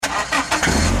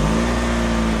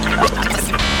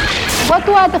what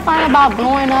do I define about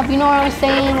blowing up? You know what I'm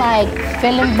saying? Like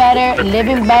feeling better,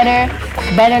 living better,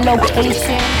 better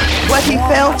location. What he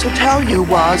failed to tell you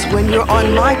was when you're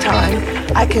on my time,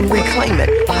 I can reclaim it.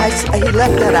 He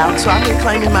left that out, so I'm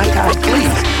reclaiming my time. Please,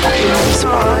 can you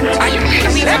respond?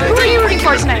 Who are you rooting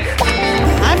for tonight?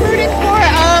 I'm rooting for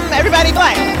everybody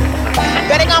black.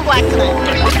 Betting on black tonight.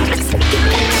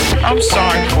 I'm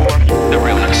sorry for the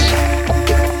realness.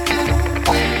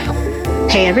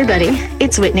 Hey everybody,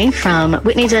 it's Whitney from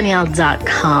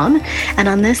WhitneyDanielle.com, and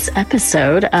on this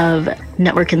episode of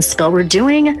Network and Spill, we're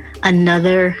doing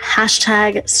another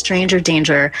hashtag Stranger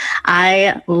Danger.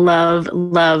 I love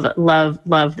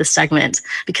this segment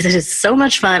because it is so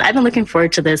much fun. I've been looking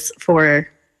forward to this for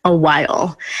a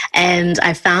while, and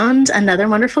I found another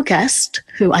wonderful guest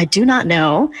who I do not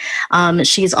know.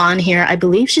 She's on here. I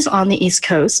believe she's on the East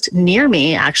Coast near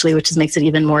me, actually, which makes it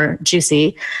even more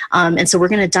juicy. And so we're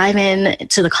going to dive in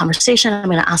to the conversation. I'm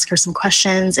going to ask her some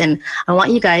questions, and I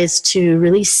want you guys to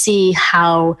really see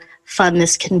how fun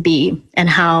this can be and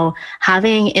how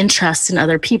having interest in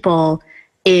other people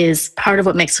is part of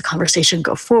what makes the conversation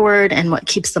go forward and what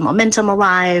keeps the momentum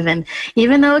alive. And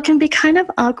even though it can be kind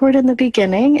of awkward in the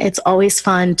beginning, it's always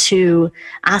fun to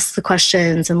ask the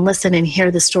questions and listen and hear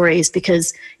the stories,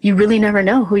 because you really never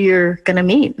know who you're going to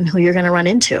meet and who you're going to run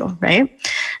into, right?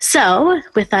 So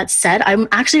with that said, I'm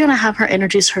actually going to have her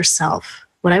introduce herself.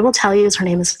 What I will tell you is her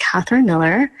name is Catherine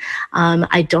Miller.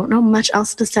 I don't know much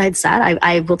else besides that.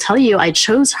 I will tell you I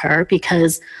chose her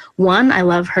because, one, I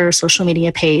love her social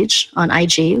media page on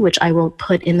IG, which I will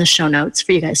put in the show notes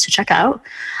for you guys to check out.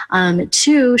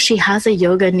 Two, she has a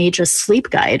yoga nidra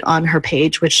sleep guide on her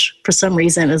page, which for some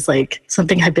reason is like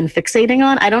something I've been fixating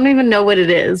on. I don't even know what it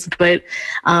is, but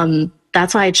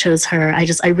that's why I chose her.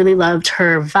 I really loved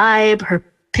her vibe. Her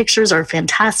pictures are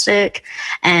fantastic,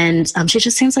 and she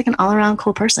just seems like an all-around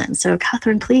cool person. So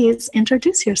Catherine, please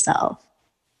introduce yourself.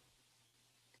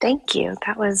 Thank you.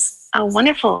 That was a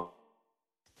wonderful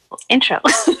intro.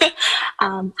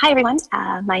 Hi, everyone.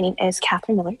 My name is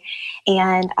Catherine Miller,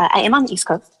 and I am on the East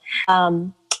Coast.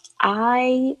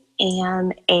 I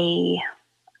am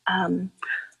I'm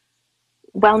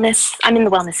in the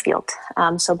wellness field.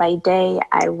 So by day,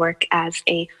 I work as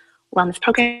a wellness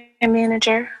program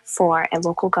manager for a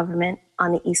local government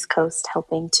on the East Coast,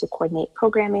 helping to coordinate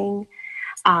programming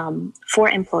for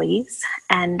employees.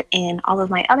 And in all of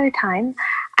my other time,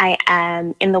 I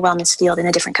am in the wellness field in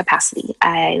a different capacity.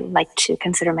 I like to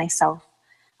consider myself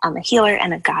a healer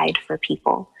and a guide for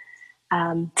people. So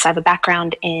I have a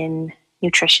background in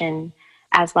nutrition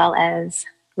as well as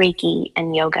Reiki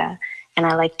and yoga, and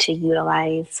I like to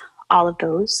utilize all of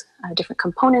those, different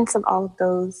components of all of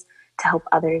those, to help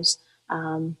others,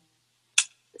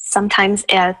 sometimes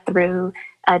through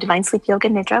Divine Sleep Yoga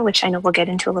Nidra, which I know we'll get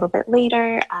into a little bit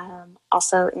later,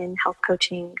 also in health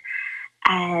coaching,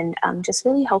 and just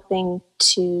really helping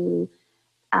to,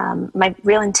 my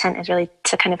real intent is really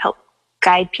to kind of help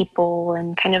guide people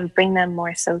and kind of bring them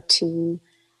more so to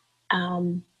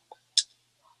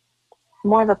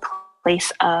more of a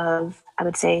place of, I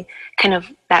would say, kind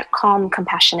of that calm,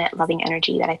 compassionate, loving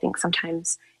energy that I think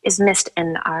sometimes is missed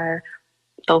in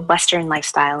the Western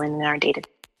lifestyle and in our day-to-day.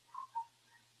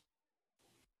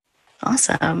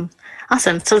 Awesome.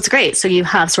 So it's great. So you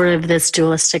have sort of this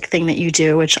dualistic thing that you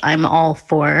do, which I'm all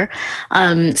for.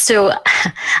 So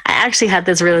I actually had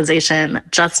this realization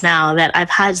just now that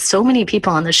I've had so many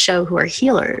people on the show who are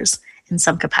healers in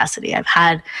some capacity. I've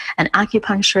had an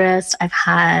acupuncturist, I've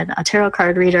had a tarot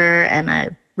card reader, and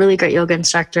a really great yoga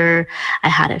instructor. I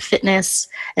had a fitness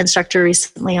instructor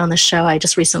recently on the show. I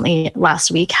just recently, last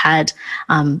week, had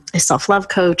a self-love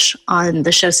coach on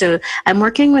the show. So I'm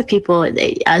working with people,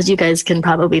 as you guys can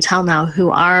probably tell now,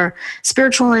 who are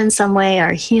spiritual in some way,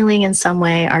 are healing in some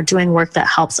way, are doing work that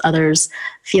helps others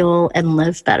feel and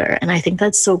live better. And I think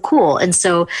that's so cool. And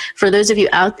so for those of you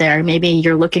out there, maybe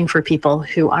you're looking for people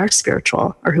who are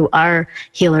spiritual or who are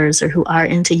healers or who are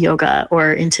into yoga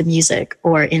or into music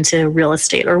or into real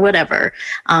estate or whatever.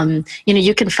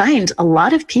 You can find a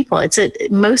lot of people.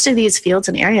 Most of these fields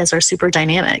and areas are super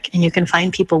dynamic, and you can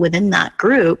find people within that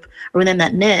group or within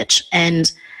that niche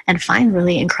and find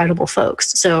really incredible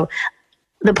folks. So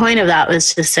the point of that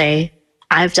was to say,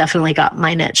 I've definitely got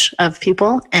my niche of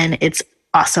people, and it's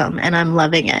awesome, and I'm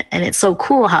loving it. And it's so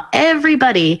cool how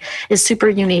everybody is super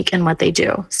unique in what they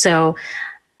do. So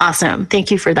awesome.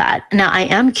 Thank you for that. Now, I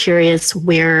am curious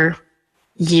where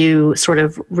you sort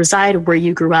of reside, where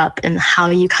you grew up, and how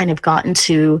you kind of got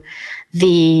into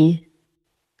the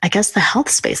health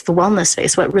space, the wellness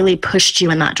space. What really pushed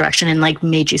you in that direction and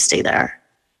made you stay there?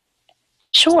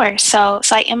 Sure. So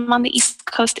I am on the East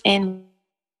Coast in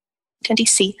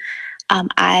DC.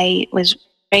 I was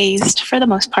raised, for the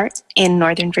most part, in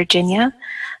Northern Virginia.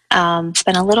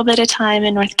 Spent a little bit of time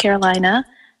in North Carolina.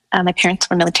 My parents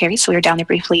were military, so we were down there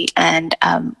briefly, and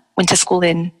went to school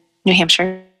in New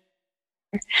Hampshire.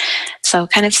 So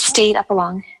kind of stayed up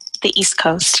along the East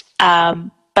Coast.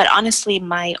 But honestly,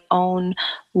 my own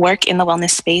work in the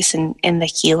wellness space and in the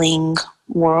healing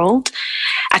world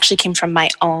actually came from my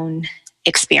own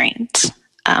experience.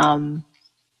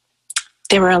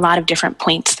 There were a lot of different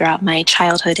points throughout my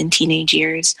childhood and teenage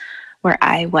years where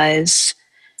I was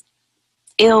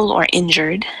ill or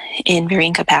injured in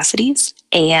varying capacities.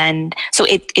 And so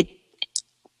it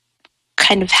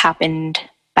kind of happened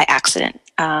by accident.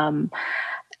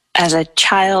 As a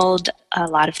child, a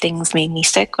lot of things made me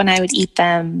sick when I would eat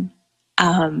them.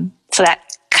 So that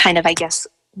kind of, I guess,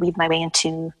 weaved my way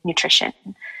into nutrition.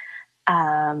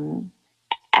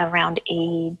 Around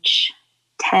age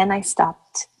 10, I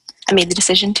made the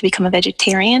decision to become a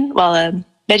vegetarian. Well, a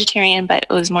vegetarian, but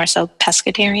it was more so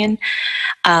pescatarian,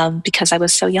 because I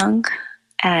was so young.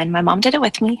 And my mom did it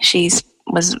with me. She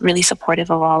was really supportive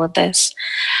of all of this.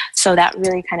 So that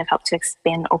really kind of helped to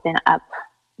expand, open up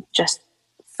just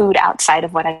food outside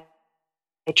of what I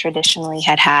traditionally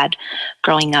had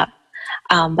growing up.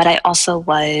 But I also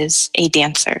was a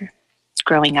dancer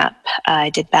growing up. I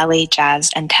did ballet,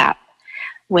 jazz, and tap,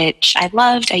 which I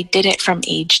loved. I did it from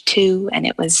age 2, and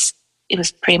it was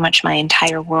pretty much my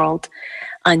entire world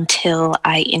until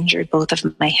I injured both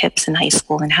of my hips in high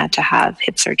school and had to have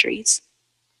hip surgeries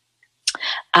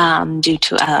due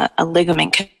to a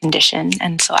ligament condition.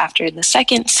 And so after the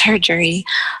second surgery,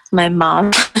 my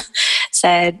mom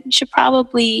said, you should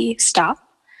probably stop,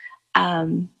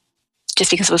 just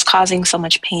because it was causing so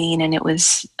much pain, and it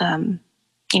was,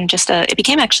 it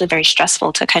became actually very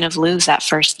stressful to kind of lose that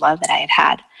first love that I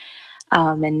had.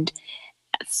 And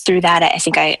through that, I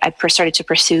think I started to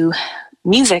pursue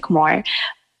music more,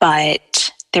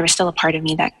 but there was still a part of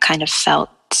me that kind of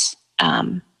felt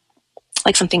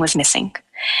like something was missing.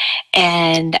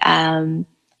 And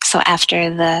so after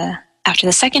the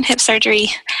second hip surgery,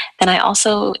 then I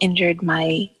also injured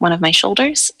one of my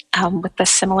shoulders with a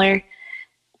similar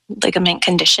ligament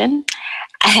condition.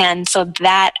 And so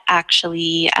that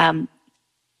actually,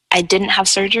 I didn't have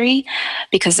surgery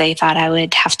because they thought I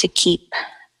would have to keep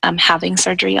having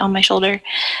surgery on my shoulder.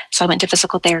 So I went to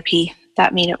physical therapy.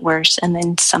 That made it worse. And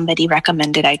then somebody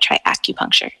recommended I try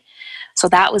acupuncture. So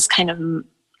that was kind of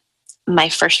my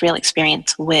first real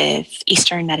experience with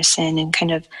Eastern medicine and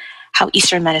kind of how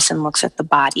Eastern medicine looks at the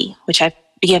body, which I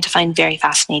began to find very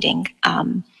fascinating.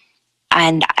 And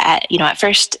at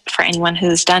first, for anyone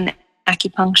who's done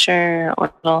acupuncture or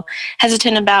a little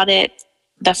hesitant about it,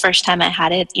 the first time I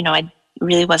had it, I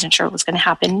really wasn't sure what was going to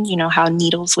happen, how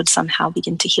needles would somehow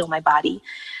begin to heal my body.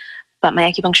 But my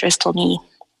acupuncturist told me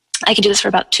I could do this for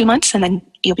about 2 months and then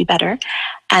you'll be better.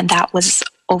 And that was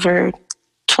over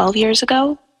 12 years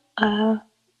ago.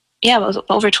 It was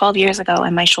over 12 years ago,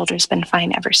 and my shoulder's been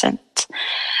fine ever since.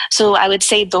 So I would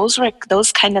say those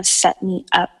kind of set me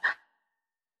up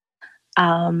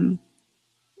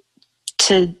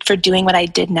for doing what I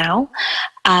did now.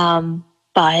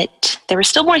 But there were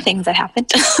still more things that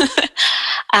happened.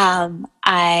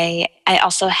 I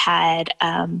also had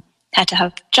to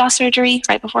have jaw surgery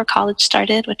right before college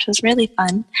started, which was really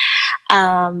fun.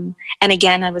 And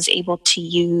again, I was able to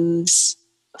use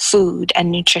food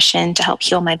and nutrition to help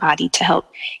heal my body, to help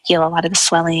heal a lot of the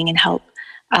swelling and help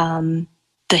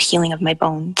the healing of my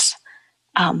bones.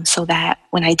 So that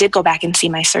when I did go back and see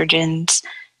my surgeons,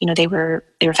 they were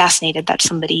fascinated that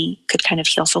somebody could kind of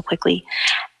heal so quickly.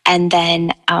 And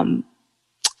then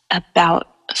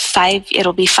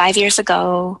it'll be 5 years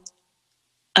ago,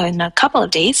 in a couple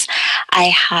of days, I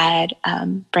had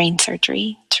brain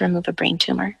surgery to remove a brain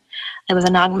tumor. It was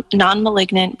a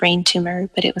non-malignant brain tumor,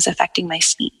 but it was affecting my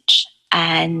speech.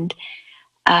 And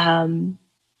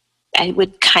I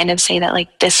would kind of say that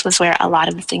this was where a lot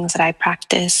of the things that I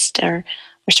practiced or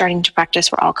were starting to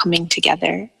practice were all coming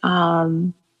together.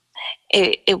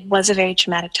 It was a very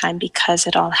traumatic time because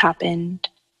it all happened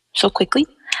so quickly.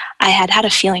 I had a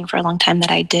feeling for a long time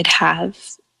that I did have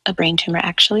a brain tumor,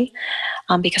 actually,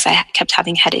 because I kept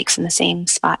having headaches in the same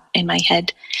spot in my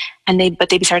head, but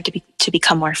they started to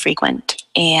become more frequent.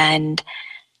 And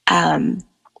the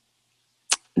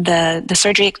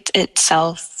surgery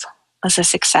itself was a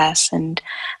success, and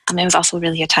it was also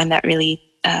really a time that really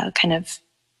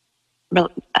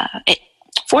it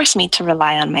forced me to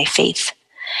rely on my faith.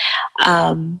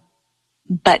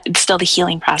 But still, the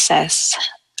healing process,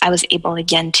 I was able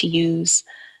again to use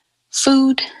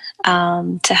food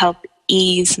to help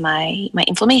ease my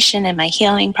inflammation and my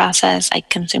healing process. I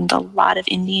consumed a lot of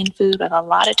Indian food with a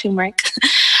lot of turmeric.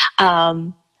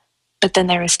 But then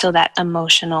there was still that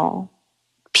emotional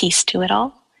piece to it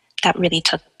all that really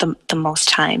took the most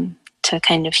time to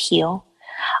kind of heal.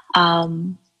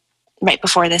 Right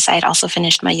before this, I had also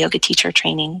finished my yoga teacher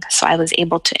training, so I was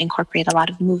able to incorporate a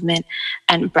lot of movement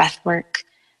and breath work,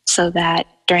 so that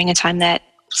during a time that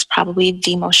was probably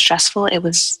the most stressful,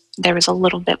 there was a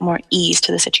little bit more ease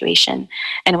to the situation.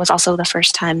 And it was also the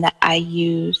first time that I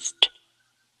used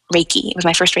Reiki. It was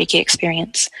my first Reiki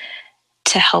experience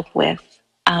to help with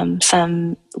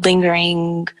some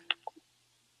lingering,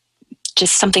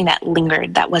 just something that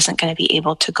lingered that wasn't going to be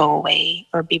able to go away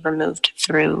or be removed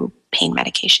through pain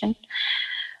medication.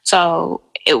 So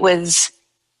it was,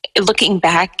 looking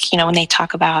back, when they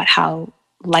talk about how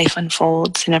life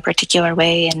unfolds in a particular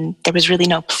way and there was really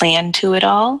no plan to it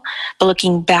all, but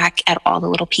looking back at all the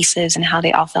little pieces and how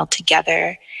they all fell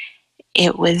together,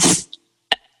 it was,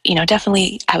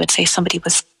 definitely, I would say somebody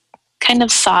was kind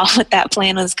of saw what that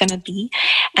plan was going to be,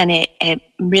 and it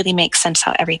really makes sense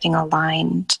how everything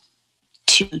aligned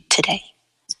to today.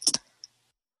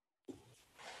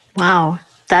 Wow,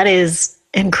 that is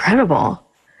incredible.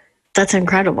 That's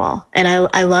incredible. And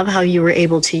I love how you were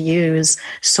able to use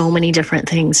so many different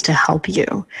things to help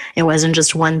you. It wasn't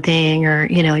just one thing, or,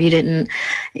 you didn't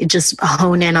just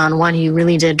hone in on one. You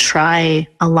really did try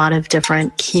a lot of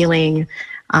different healing,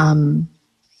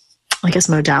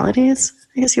 modalities,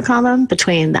 I guess you call them,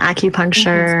 between the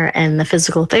acupuncture and the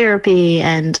physical therapy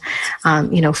and,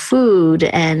 food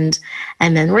and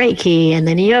then Reiki and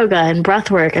then yoga and breath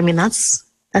work. I mean, that's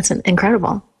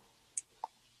incredible.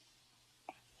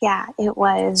 Yeah, it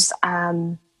was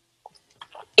also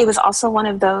one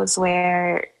of those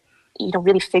where,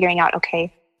 really figuring out,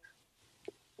 okay,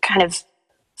 kind of,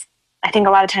 I think a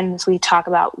lot of times we talk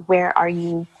about where are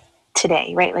you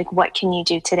today, right? Like, what can you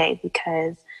do today?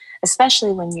 Because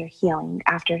especially when you're healing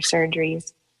after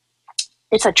surgeries,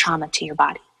 it's a trauma to your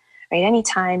body, right?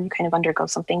 Anytime you kind of undergo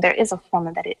something, there is a form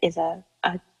of that it is a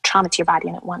trauma to your body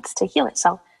and it wants to heal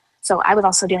itself. So I was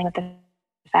also dealing with the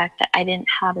fact that I didn't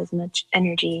have as much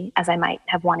energy as I might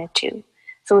have wanted to.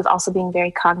 So it was also being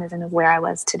very cognizant of where I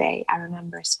was today. I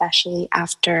remember especially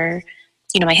after,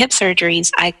 my hip surgeries,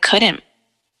 I couldn't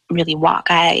really walk.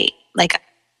 I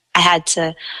had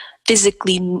to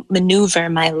physically maneuver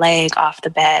my leg off the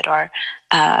bed, or,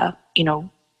 I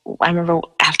remember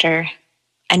after,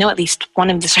 I know at least one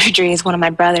of the surgeries, one of my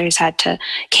brothers had to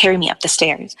carry me up the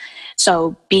stairs.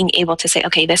 So being able to say,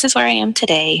 okay, this is where I am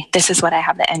today. This is what I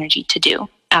have the energy to do.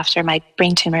 After my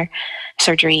brain tumor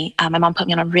surgery, my mom put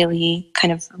me on a really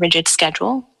kind of rigid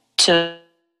schedule to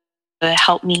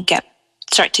help me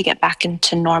start to get back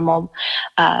into a normal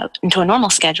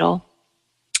schedule.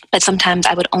 But sometimes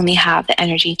I would only have the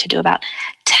energy to do about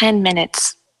 10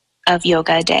 minutes of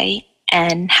yoga a day.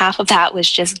 And half of that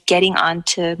was just getting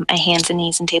onto my hands and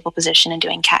knees in table position and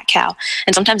doing cat-cow.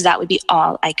 And sometimes that would be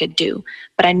all I could do.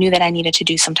 But I knew that I needed to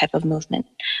do some type of movement.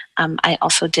 I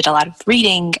also did a lot of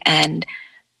reading and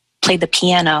played the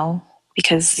piano,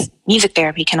 because music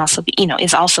therapy can also be,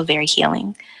 is also very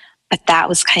healing. But that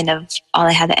was kind of all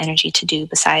I had the energy to do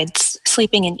besides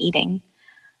sleeping and eating.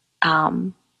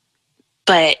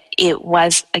 But it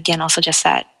was, again, also just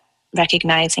that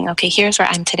recognizing, okay, here's where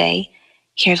I'm today.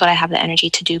 Here's what I have the energy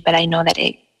to do, but I know that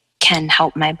it can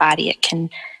help my body. It can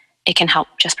help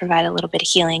just provide a little bit of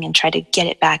healing and try to get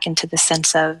it back into the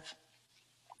sense of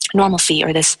normalcy,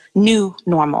 or this new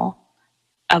normal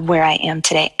of where I am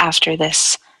today after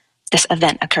this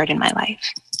event occurred in my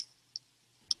life.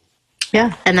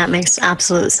 Yeah, and that makes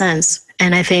absolute sense.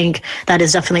 And I think that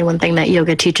is definitely one thing that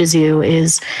yoga teaches you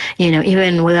is,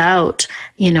 even without,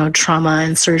 trauma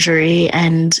and surgery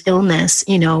and illness,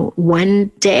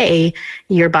 one day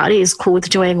your body is cool with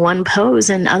doing one pose,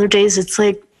 and other days it's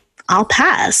like, I'll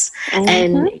pass. Mm-hmm.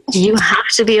 And you have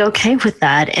to be okay with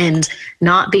that and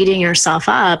not beating yourself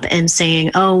up and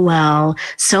saying, oh, well,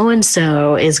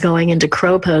 so-and-so is going into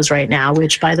crow pose right now,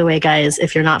 which, by the way, guys,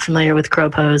 if you're not familiar with crow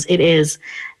pose, it is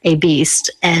a beast.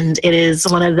 And it is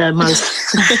one of the most,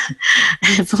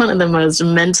 it's one of the most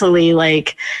mentally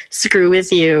screw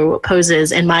with you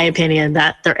poses, in my opinion,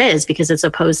 that there is, because it's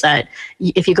a pose that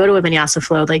if you go to a vinyasa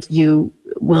flow, you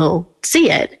will see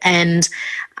it. And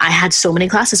I had so many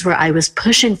classes where I was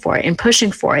pushing for it.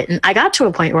 And I got to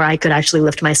a point where I could actually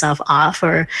lift myself off,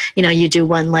 or, you do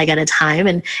one leg at a time,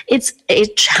 and it's a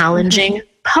challenging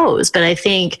pose. But I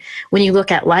think when you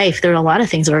look at life, there are a lot of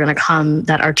things that are going to come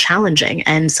that are challenging.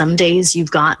 And some days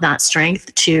you've got that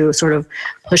strength to sort of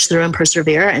push through and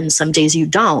persevere, and some days you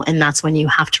don't. And that's when you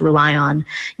have to rely on,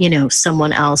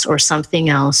 someone else or something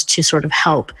else to sort of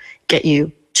help get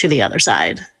you to the other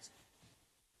side.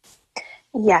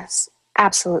 Yes,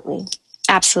 absolutely.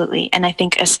 Absolutely. And I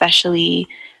think especially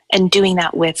in doing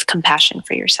that with compassion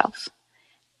for yourself.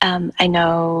 I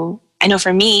know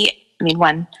for me, I mean,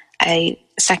 one, I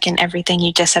second everything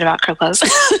you just said about curl clothes.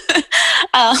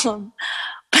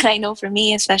 But I know for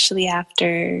me, especially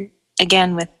after,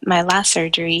 again, with my last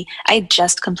surgery, I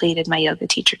just completed my yoga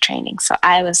teacher training. So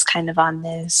I was kind of on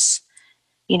this,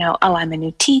 I'm a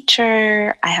new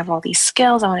teacher. I have all these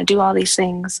skills. I want to do all these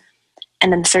things.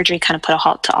 And then the surgery kind of put a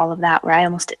halt to all of that, where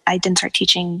I didn't start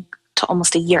teaching till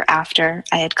almost a year after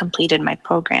I had completed my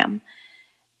program.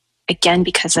 Again,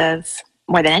 because of,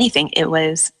 more than anything,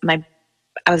 I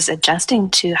was adjusting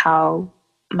to how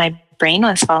my brain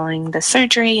was following the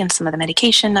surgery and some of the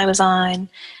medication I was on,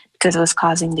 because it was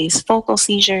causing these focal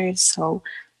seizures. So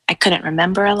I couldn't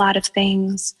remember a lot of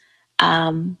things.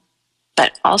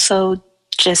 But also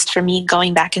just for me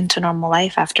going back into normal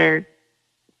life after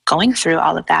going through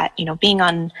all of that, being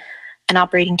on an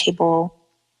operating table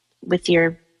with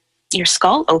your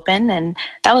skull open, and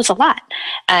that was a lot.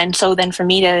 And so then for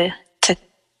me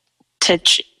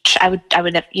I would,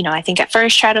 I think at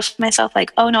first try to myself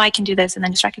like, oh no, I can do this. And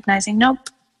then just recognizing, nope,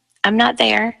 I'm not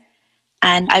there.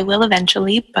 And I will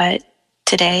eventually, but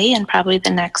today and probably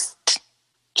the next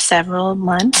several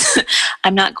months,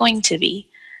 I'm not going to be.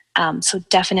 So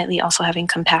definitely also having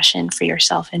compassion for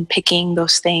yourself and picking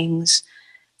those things,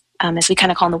 as we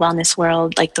kind of call in the wellness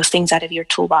world, like those things out of your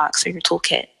toolbox or your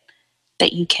toolkit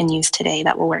that you can use today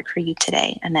that will work for you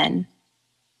today. And then,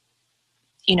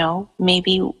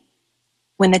 maybe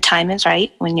when the time is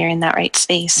right, when you're in that right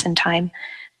space and time,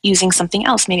 using something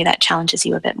else, maybe that challenges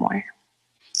you a bit more.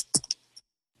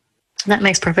 That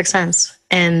makes perfect sense.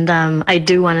 And I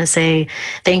do want to say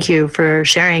thank you for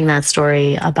sharing that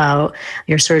story about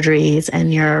your surgeries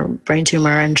and your brain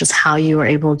tumor and just how you were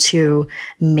able to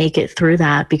make it through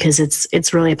that, because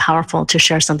it's really powerful to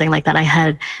share something like that. I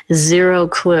had zero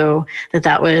clue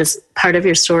that was part of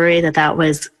your story, that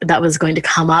was going to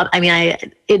come up. I mean,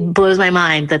 it blows my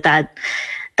mind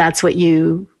that's what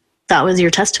that was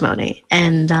your testimony.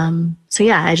 And so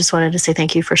yeah, I just wanted to say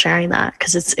thank you for sharing that,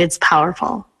 because it's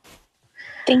powerful.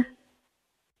 Thank you.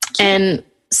 And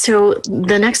so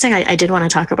the next thing I did want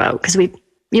to talk about, because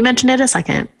you mentioned it a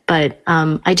second, but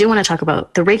I do want to talk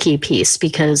about the Reiki piece,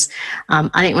 because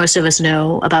I think most of us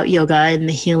know about yoga and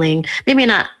the healing. Maybe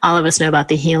not all of us know about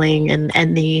the healing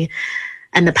and the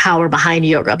power behind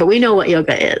yoga, but we know what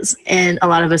yoga is. And a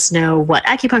lot of us know what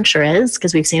acupuncture is,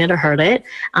 because we've seen it or heard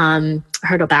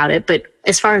about it. But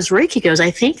as far as Reiki goes,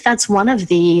 I think that's one of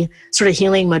the sort of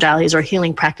healing modalities or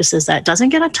healing practices that doesn't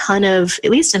get a ton of, at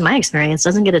least in my experience,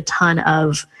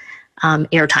 airtime.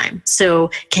 So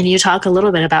can you talk a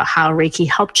little bit about how Reiki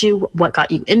helped you, what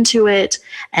got you into it,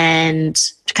 and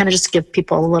to kind of just give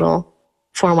people a little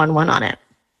 411 on it?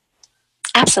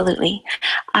 Absolutely.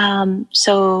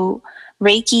 So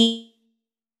Reiki,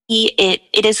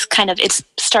 it is it's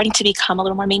starting to become a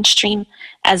little more mainstream,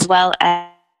 as well as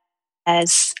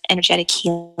energetic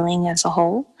healing as a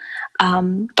whole.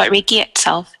 But Reiki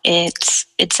itself, it's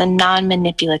a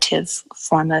non-manipulative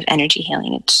form of energy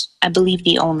healing. It's, I believe,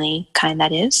 the only kind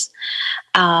that is.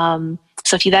 So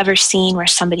if you've ever seen where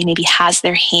somebody maybe has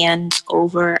their hand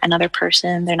over another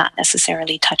person, they're not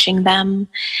necessarily touching them,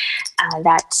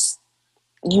 that's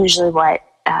usually what,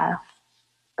 at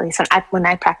least when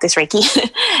I practice Reiki,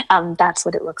 that's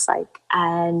what it looks like.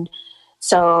 And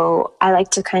so I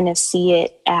like to kind of see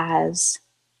it as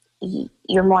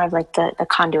you're more of like the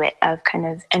conduit of kind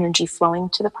of energy flowing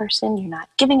to the person. You're not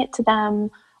giving it to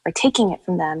them or taking it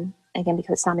from them, again,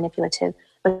 because it's not manipulative,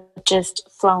 but just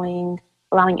flowing,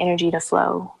 allowing energy to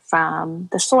flow from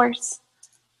the source,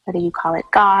 whether you call it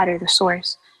God or the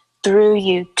source, through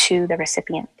you to the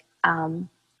recipient,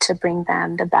 to bring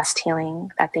them the best healing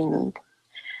that they need.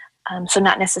 So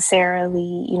not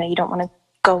necessarily, you don't want to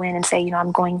go in and say,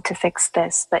 I'm going to fix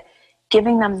this, but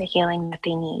giving them the healing that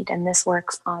they need. And this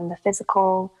works on the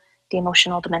physical, the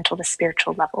emotional, the mental, the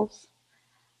spiritual levels.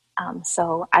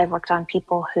 So I've worked on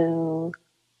people who,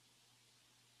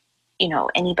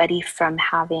 anybody from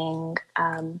having,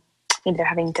 maybe they're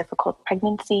having difficult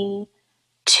pregnancy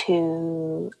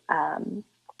to, so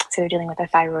they're dealing with a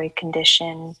thyroid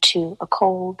condition, to a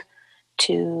cold,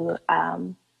 to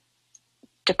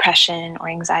depression or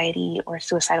anxiety or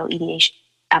suicidal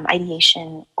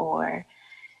ideation, or,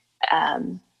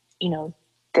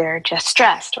 they're just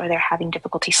stressed, or they're having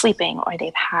difficulty sleeping, or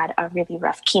they've had a really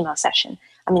rough chemo session.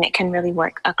 I mean, it can really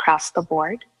work across the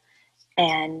board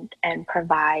and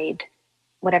provide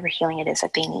whatever healing it is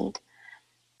that they need.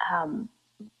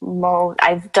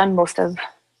 I've done most of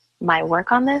my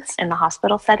work on this in the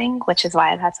hospital setting, which is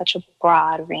why I've had such a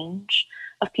broad range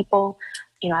of people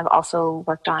I've also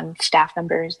worked on staff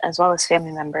members as well as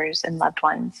family members and loved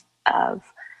ones or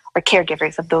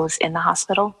caregivers of those in the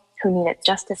hospital who need it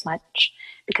just as much,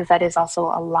 because that is also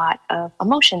a lot of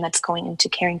emotion that's going into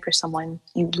caring for someone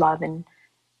you love and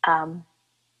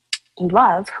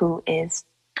who is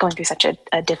going through such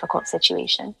a difficult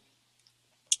situation.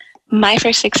 My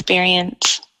first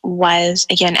experience was,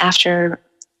 again, after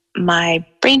my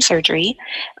brain surgery.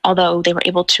 Although they were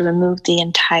able to remove the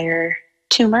entire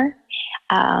tumor,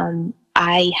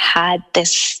 I had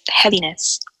this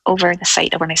heaviness over the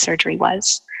site of where my surgery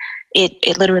was.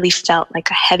 It literally felt like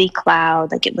a heavy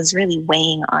cloud, like it was really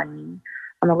weighing on me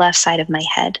on the left side of my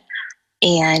head.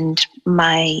 And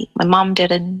my mom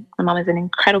is an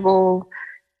incredible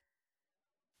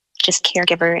just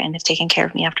caregiver and has taken care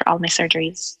of me after all of my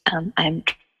surgeries. I'm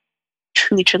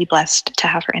truly, truly blessed to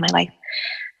have her in my life.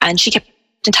 And she kept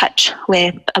in touch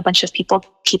with a bunch of people,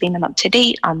 keeping them up to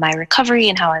date on my recovery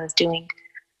and how I was doing.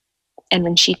 And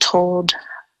when she told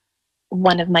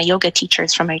one of my yoga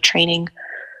teachers from my training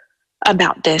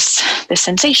about this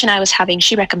sensation I was having,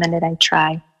 she recommended I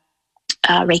try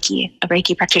Reiki. A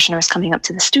Reiki practitioner was coming up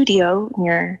to the studio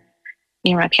near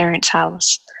my parents'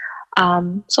 house.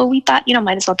 So we thought,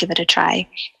 might as well give it a try,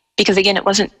 because again, it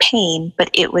wasn't pain, but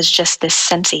it was just this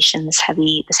sensation, this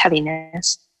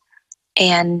heaviness.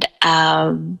 And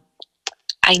I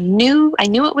knew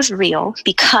it was real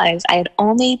because I had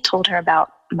only told her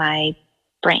about my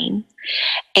brain.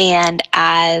 And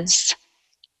as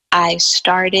we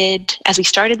started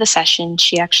the session,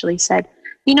 she actually said,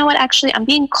 "You know what? Actually, I'm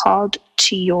being called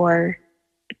to your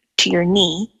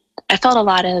knee." I felt a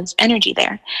lot of energy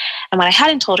there. And what I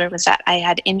hadn't told her was that I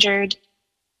had injured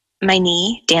my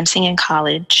knee dancing in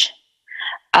college,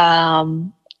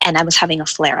 and I was having a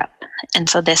flare-up. And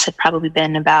so this had probably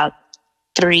been about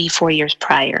 3-4 years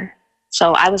prior.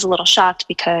 So I was a little shocked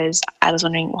because I was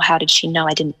wondering, well, how did she know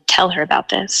I didn't tell her about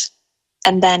this?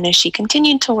 And then as she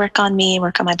continued to work on me,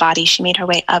 work on my body, she made her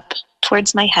way up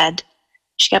towards my head.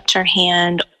 She kept her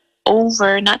hand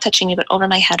over, not touching me, but over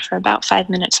my head for about 5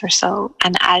 minutes or so.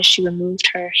 And as she removed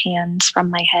her hands from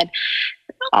my head,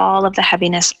 all of the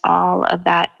heaviness, all of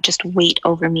that just weight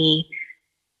over me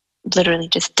literally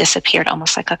just disappeared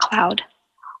almost like a cloud.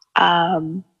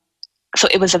 So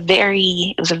it was a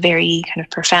very kind of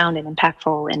profound and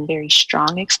impactful and very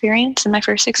strong experience in my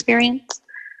first experience.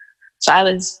 So I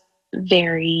was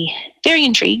very, very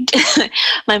intrigued.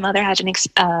 My mother had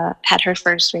her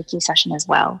first Reiki session as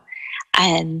well.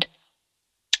 And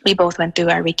we both went through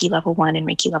our Reiki level 1 and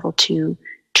Reiki level 2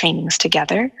 trainings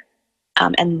together.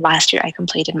 And last year I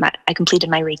completed my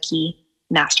Reiki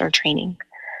master training.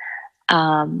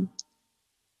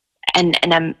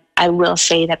 I will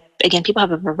say that, again, people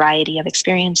have a variety of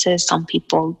experiences. Some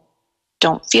people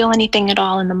don't feel anything at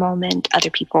all in the moment. Other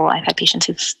people, I've had patients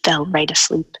who fell right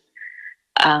asleep.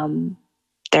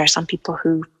 There are some people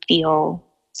who feel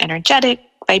energetic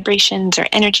vibrations or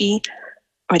energy,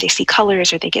 or they see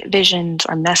colors, or they get visions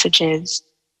or messages,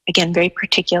 again, very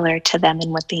particular to them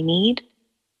and what they need.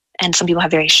 And some people have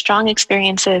very strong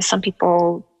experiences. Some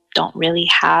people don't really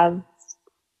have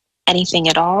anything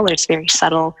at all, or it's very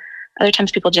subtle. Other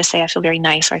times people just say, I feel very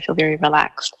nice, or I feel very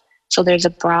relaxed. So there's a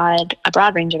broad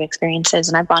range of experiences.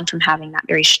 And I've gone from having that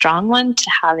very strong one to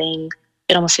having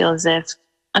it almost feel as if,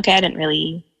 okay, I didn't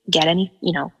really get any,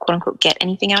 quote unquote, get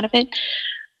anything out of it.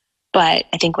 But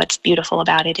I think what's beautiful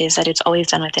about it is that it's always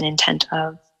done with an intent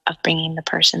of bringing the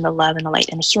person the love and the light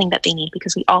and the healing that they need,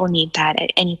 because we all need that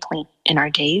at any point in our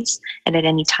days and at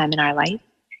any time in our life.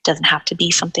 It doesn't have to be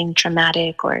something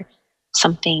traumatic or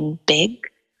something big,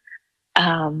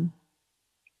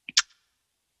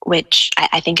 which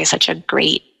I think is such a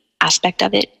great aspect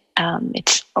of it.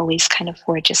 It's always kind of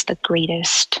for just the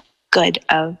greatest good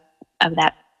of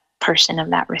that person, of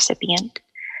that recipient.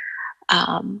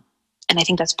 And I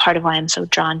think that's part of why I'm so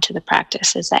drawn to the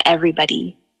practice, is that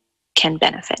everybody can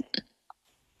benefit.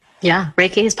 Yeah,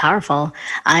 Reiki is powerful.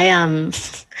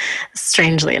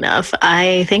 Strangely enough,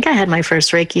 I think I had my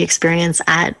first Reiki experience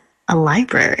at a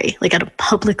library, like at a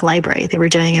public library. They were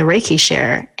doing a Reiki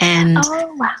share. And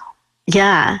oh, wow.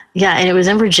 Yeah. And it was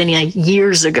in Virginia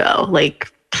years ago,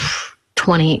 like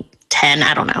 2010,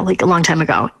 I don't know, like a long time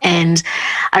ago. And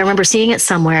I remember seeing it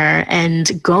somewhere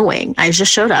and going. I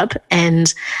just showed up,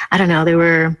 and I don't know, there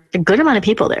were a good amount of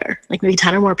people there, like maybe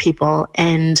 10 or more people.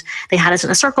 And they had us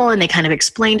in a circle and they kind of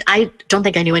explained. I don't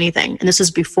think I knew anything. And this was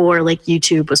before like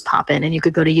YouTube was popping and you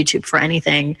could go to YouTube for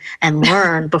anything and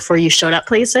learn before you showed up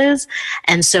places.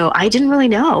 And so I didn't really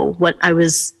know what I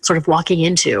was sort of walking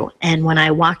into. And when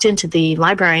I walked into the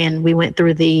library and we went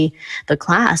through the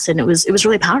class, and it was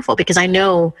really powerful, because I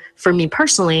know for me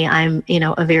personally, I'm,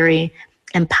 a very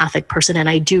empathic person, and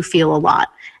I do feel a lot.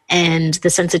 And the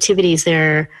sensitivities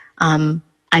there,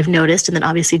 I've noticed, and then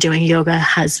obviously doing yoga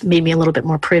has made me a little bit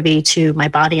more privy to my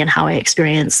body and how I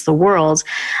experience the world.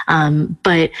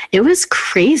 But it was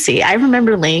crazy. I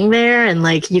remember laying there and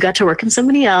like you got to work on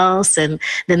somebody else and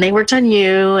then they worked on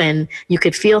you and you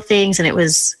could feel things, and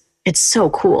it's so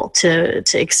cool to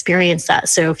experience that.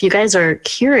 So if you guys are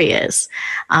curious,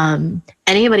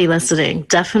 anybody listening,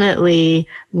 definitely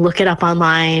look it up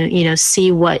online,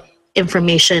 see what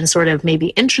information sort of maybe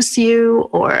interests you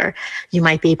or you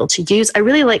might be able to use. I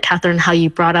really like, Catherine, how you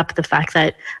brought up the fact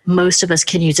that most of us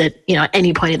can use it, at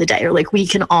any point of the day, or like we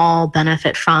can all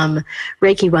benefit from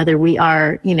Reiki, whether we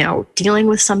are, dealing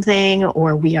with something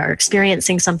or we are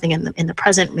experiencing something in the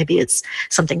present. Maybe it's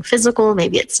something physical,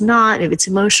 maybe it's not, maybe it's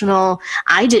emotional.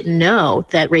 I didn't know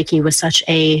that Reiki was such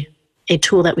a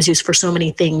tool that was used for so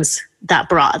many things that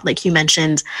broad. Like you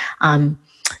mentioned,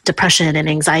 depression and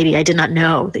anxiety. I did not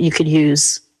know that you could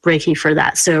use Reiki for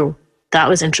that. So that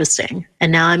was interesting. And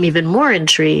now I'm even more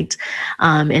intrigued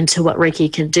into what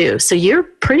Reiki can do. So you're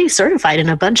pretty certified in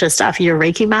a bunch of stuff. You're a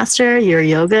Reiki master, you're a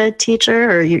yoga teacher,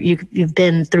 or you've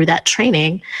been through that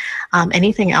training.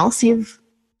 Anything else you've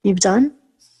done?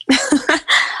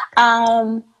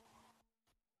 I'm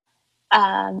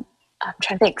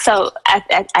trying to think. So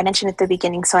I mentioned at the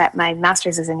beginning, so my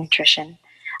master's is in nutrition.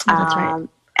 Oh, that's right.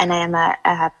 And I am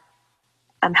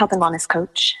I'm health and wellness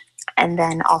coach. And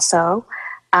then also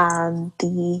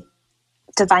the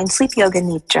Divine Sleep Yoga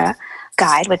Nidra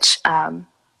guide, which I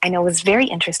know was very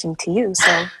interesting to you.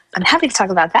 So I'm happy to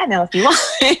talk about that now if you want.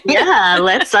 Yeah,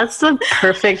 that's the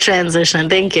perfect transition.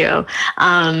 Thank you.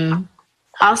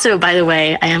 Also, by the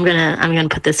way, I'm gonna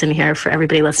put this in here for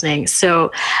everybody listening.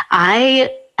 So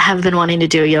I have been wanting to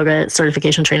do a yoga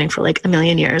certification training for like a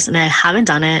million years, and I haven't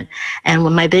done it. And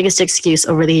my biggest excuse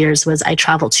over the years was I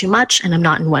travel too much and I'm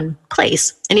not in one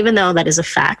place. And even though that is a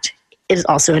fact, it is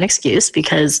also an excuse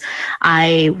because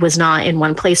I was not in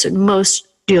one place. Most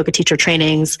yoga teacher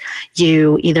trainings,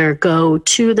 you either go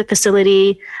to the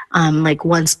facility like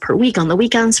once per week on the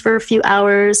weekends for a few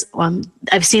hours.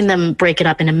 I've seen them break it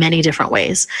up into many different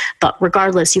ways, but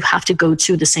regardless, you have to go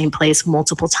to the same place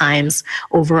multiple times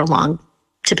over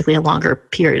typically a longer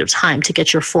period of time to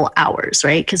get your full hours,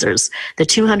 right? Because there's the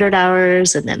 200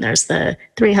 hours and then there's the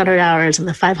 300 hours and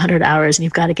the 500 hours, and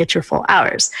you've got to get your full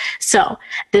hours. So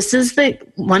this is I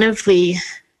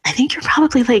think you're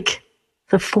probably like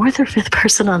the fourth or fifth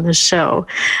person on this show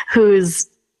who's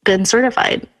been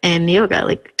certified in yoga,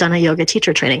 like done a yoga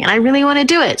teacher training. And I really want to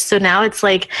do it. So now it's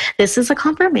like, this is a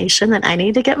confirmation that I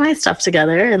need to get my stuff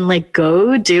together and like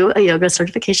go do a yoga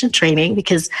certification training,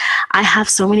 because I have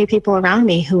so many people around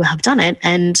me who have done it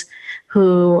and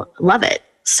who love it.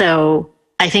 So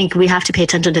I think we have to pay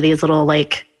attention to these little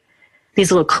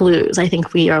clues. I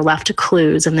think we are left to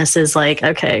clues. And this is like,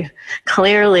 okay,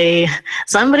 clearly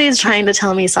somebody's trying to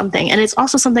tell me something. And it's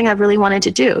also something I've really wanted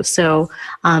to do. So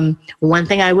one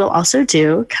thing I will also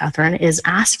do, Catherine, is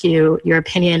ask you your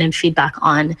opinion and feedback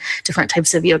on different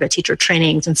types of yoga teacher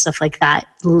trainings and stuff like that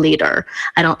later.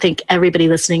 I don't think everybody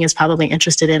listening is probably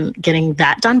interested in getting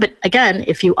that done. But again,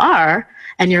 if you are,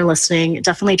 and you're listening,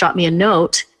 definitely drop me a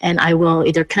note and I will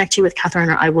either connect you with Catherine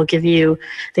or I will give you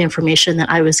the information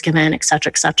that I was given, et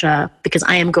cetera, because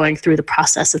I am going through the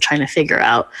process of trying to figure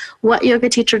out what yoga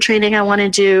teacher training I want to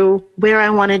do, where I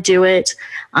want to do it,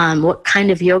 what kind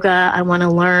of yoga I want to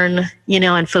learn,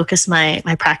 and focus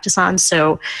my practice on.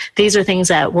 So these are things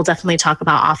that we'll definitely talk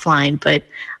about offline. But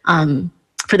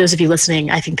for those of you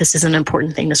listening, I think this is an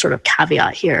important thing to sort of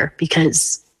caveat here,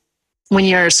 because when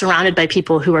you're surrounded by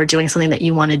people who are doing something that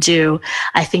you want to do,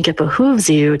 I think it behooves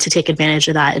you to take advantage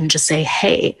of that and just say,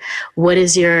 hey, what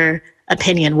is your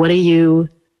opinion? What do you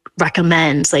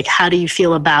recommend? Like, how do you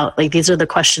feel about, like, these are the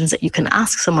questions that you can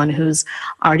ask someone who's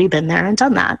already been there and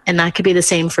done that. And that could be the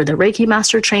same for the Reiki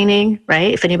master training,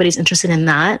 right? If anybody's interested in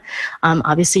that,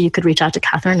 obviously you could reach out to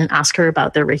Catherine and ask her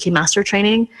about their Reiki master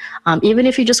training. Even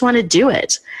if you just want to do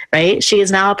it, right? She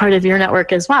is now a part of your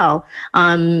network as well.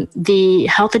 The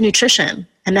health and nutrition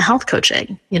and the health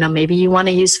coaching, maybe you want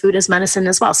to use food as medicine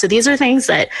as well. So these are things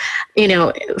that,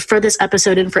 for this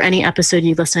episode and for any episode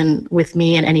you listen with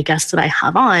me and any guests that I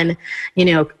have on,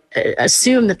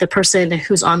 assume that the person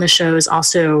who's on the show is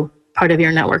also part of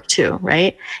your network too,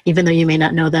 right? Even though you may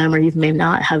not know them or you may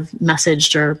not have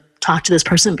messaged or talked to this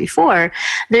person before,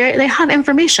 they have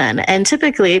information, and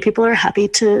typically people are happy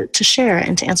to share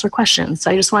and to answer questions.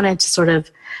 So I just wanted to sort of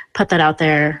put that out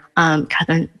there.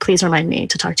 Catherine, please remind me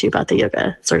to talk to you about the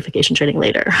yoga certification training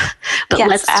later. But yes,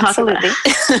 let's absolutely.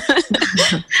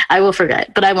 talk about I will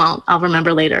forget, but I won't. I'll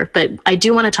remember later. But I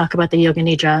do want to talk about the Yoga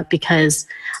Nidra because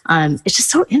it's just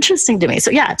so interesting to me.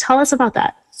 So yeah, tell us about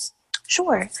that.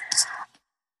 Sure.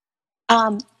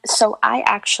 So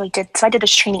I did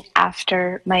this training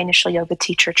after my initial yoga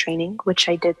teacher training, which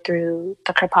I did through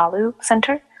the Kripalu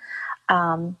Center.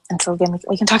 And so again,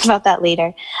 we can talk about that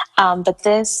later. But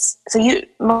most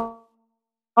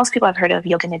people have heard of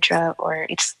Yoga Nidra, or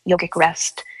it's yogic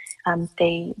rest.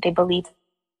 They believe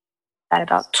that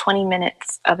about 20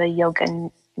 minutes of a Yoga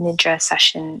Nidra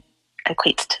session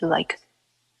equates to like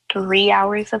 3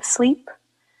 hours of sleep.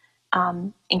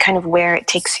 And kind of where it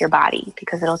takes your body,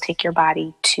 because it'll take your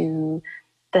body to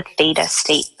the theta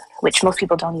state, which most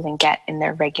people don't even get in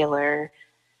their regular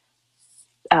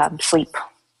sleep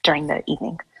during the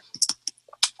evening.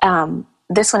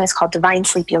 This one is called Divine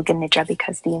Sleep Yoga Nidra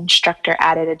because the instructor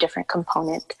added a different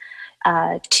component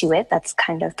to it that's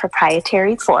kind of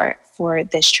proprietary for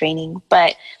this training.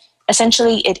 But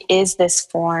essentially, it is this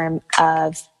form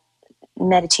of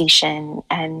meditation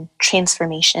and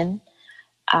transformation.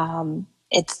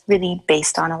 It's really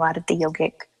based on a lot of the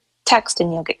yogic text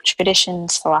and yogic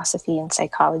traditions, philosophy, and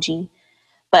psychology.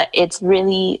 But it's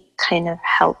really kind of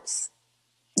helps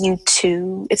you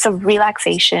it's a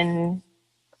relaxation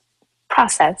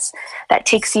process that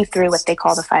takes you through what they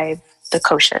call the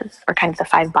koshas, or kind of the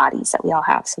 5 bodies that we all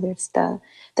have. So there's the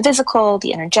physical,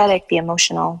 the energetic, the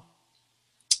emotional,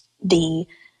 the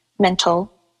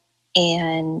mental,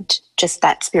 and just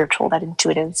that spiritual, that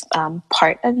intuitive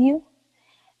part of you.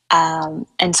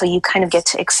 And so you kind of get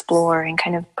to explore and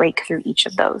kind of break through each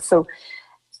of those. So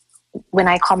when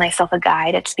I call myself a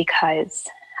guide, it's because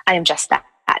I am just that,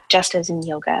 just as in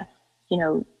yoga,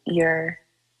 your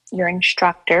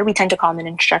instructor, we tend to call them an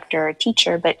instructor or a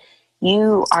teacher, but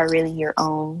you are really your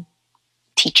own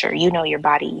teacher. You know your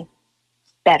body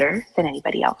better than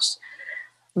anybody else.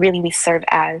 Really, we serve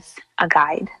as a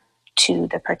guide to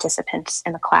the participants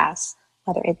in the class,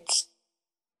 whether it's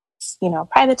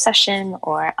private session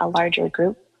or a larger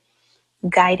group,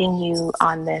 guiding you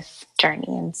on this journey.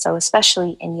 And so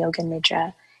especially in Yoga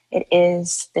Nidra, it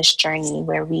is this journey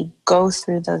where we go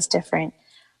through those different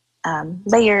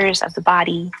layers of the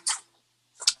body,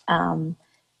 kind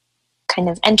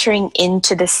of entering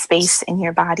into this space in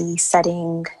your body,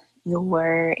 setting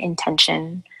your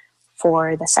intention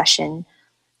for the session.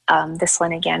 This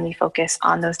one, again, we focus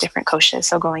on those different koshas.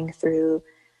 So going through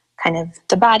kind of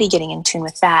the body, getting in tune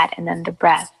with that, and then the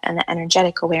breath and the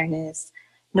energetic awareness,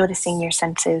 noticing your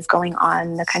senses, going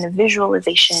on the kind of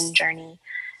visualization journey,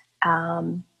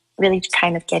 really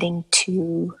kind of getting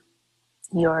to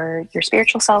your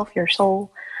spiritual self, your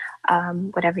soul,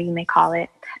 whatever you may call it,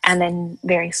 and then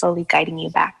very slowly guiding you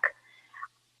back.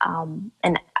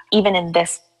 And even in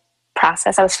this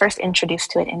process, I was first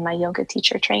introduced to it in my yoga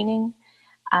teacher training,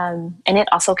 and it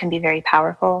also can be very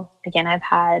powerful. Again,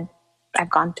 I've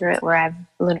gone through it where I'm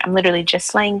literally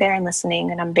just laying there and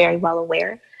listening, and I'm very well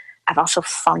aware. I've also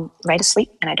fallen right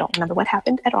asleep, and I don't remember what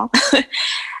happened at all.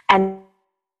 And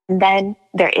then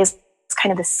there is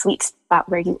kind of this sweet spot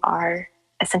where you are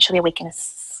essentially awake, and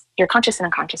you're conscious and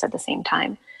unconscious at the same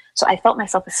time. So I felt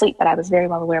myself asleep, but I was very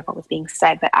well aware of what was being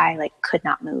said, but I could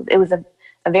not move. It was a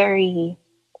very,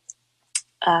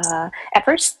 at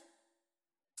first,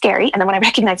 scary. And then when I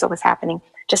recognized what was happening,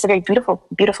 just a very beautiful,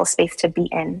 beautiful space to be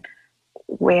in,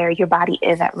 where your body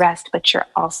is at rest, but you're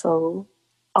also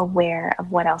aware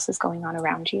of what else is going on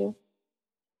around you.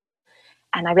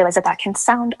 And I realized that can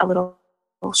sound a little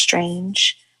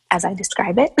strange as I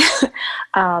describe it.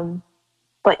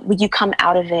 But you come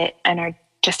out of it and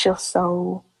just feel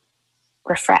so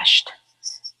refreshed.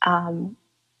 And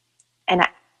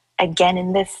again,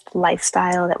 in this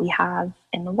lifestyle that we have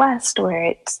in the West, where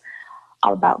it's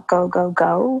all about go, go,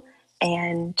 go,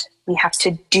 and we have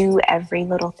to do every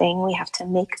little thing. We have to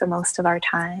make the most of our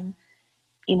time.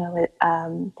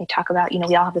 They talk about,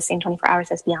 we all have the same 24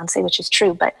 hours as Beyonce, which is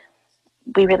true, but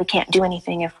we really can't do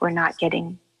anything if we're not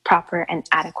getting proper and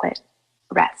adequate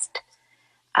rest.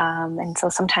 And so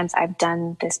sometimes I've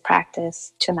done this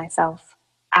practice to myself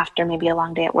after maybe a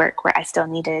long day at work where I still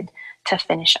needed to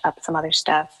finish up some other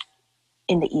stuff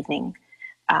in the evening.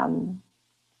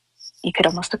 You could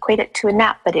almost equate it to a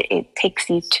nap, but it takes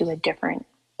you to a different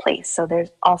place. So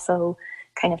there's also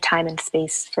kind of time and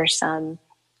space for some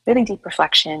really deep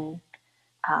reflection,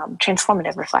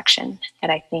 transformative reflection that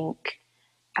I think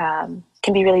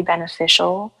can be really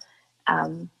beneficial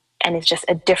and is just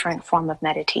a different form of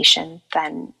meditation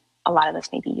than a lot of us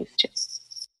may be used to.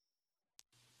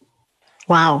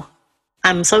 Wow.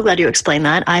 I'm so glad you explained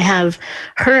that. I have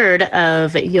heard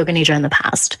of Yoga Nidra in the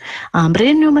past, but I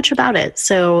didn't know much about it.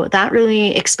 So that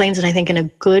really explains it, I think, in a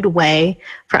good way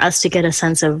for us to get a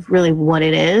sense of really what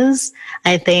it is.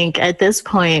 I think at this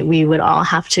point, we would all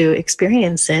have to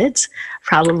experience it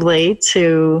probably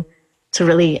to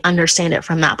really understand it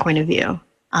from that point of view,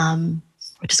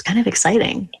 which is kind of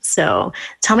exciting. So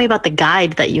tell me about the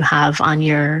guide that you have on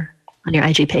your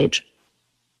IG page.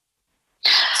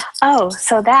 Oh,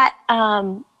 so that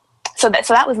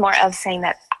was more of saying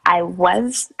that I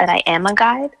am a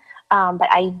guide, but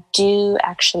I do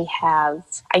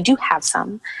have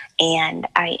some, and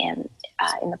I am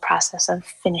in the process of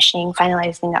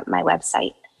finalizing up my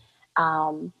website,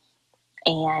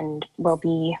 and we'll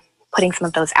be putting some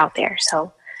of those out there.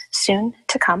 So soon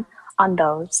to come on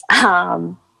those.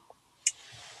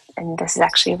 And this is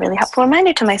actually a really helpful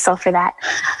reminder to myself for that.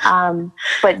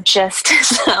 But just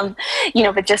some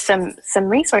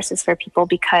resources for people,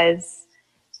 because,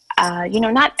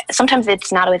 sometimes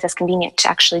it's not always as convenient to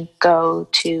actually go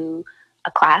to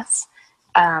a class.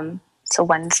 So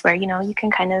ones where, you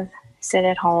can kind of sit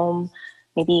at home,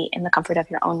 maybe in the comfort of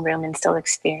your own room, and still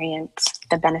experience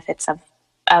the benefits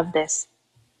of this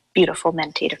beautiful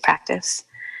meditative practice.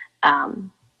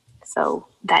 So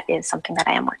that is something that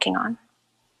I am working on.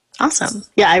 Awesome.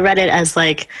 Yeah, I read it as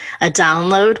like a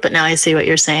download, but now I see what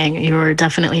you're saying. You're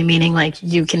definitely meaning like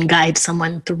you can guide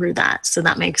someone through that. So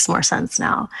that makes more sense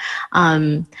now.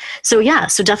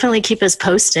 So definitely keep us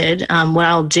posted. What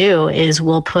I'll do is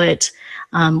we'll put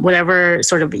whatever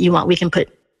sort of you want. We can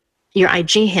put your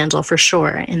IG handle for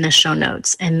sure in the show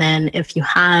notes. And then if you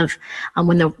have,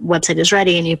 when the website is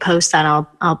ready and you post that,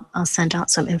 I'll send out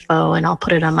some info and I'll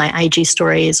put it on my IG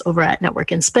stories over at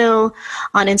Network and Spill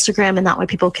on Instagram. And that way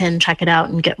people can check it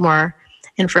out and get more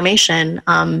information.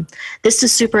 This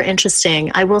is super interesting.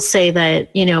 I will say that,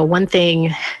 one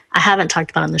thing I haven't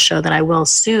talked about on the show that I will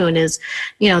soon is,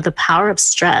 the power of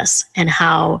stress and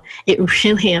how it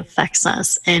really affects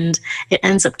us. And it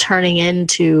ends up turning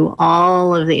into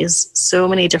all of these, so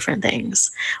many different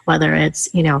things, whether it's,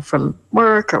 from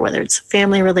work or whether it's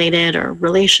family related or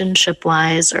relationship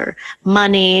wise or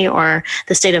money or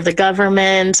the state of the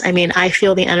government. I mean, I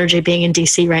feel the energy being in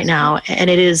DC right now, and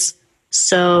it is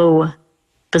so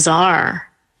bizarre.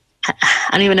 I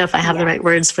don't even know if I have the right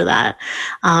words for that.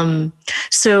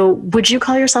 So would you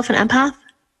call yourself an empath?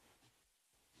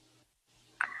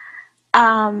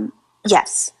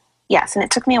 Yes. And it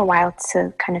took me a while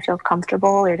to kind of feel comfortable,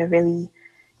 or to really,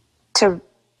 to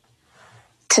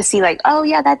see like, oh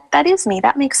yeah, that is me.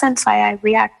 That makes sense why I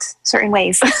react certain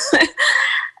ways,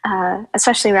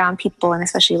 especially around people, and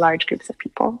especially large groups of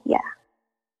people. Yeah.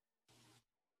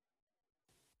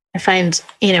 I find,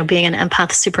 being an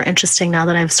empath super interesting now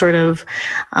that I've sort of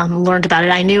learned about it.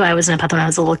 I knew I was an empath when I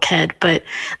was a little kid, but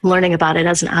learning about it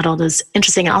as an adult is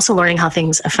interesting. And also learning how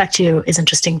things affect you is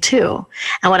interesting too.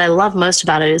 And what I love most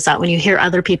about it is that when you hear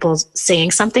other people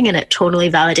saying something and it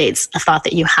totally validates a thought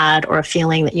that you had or a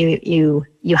feeling that you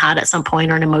had at some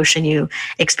point, or an emotion you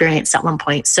experienced at one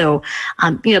point. So,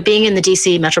 being in the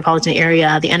DC metropolitan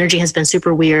area, the energy has been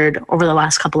super weird over the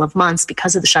last couple of months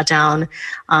because of the shutdown,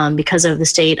 because of the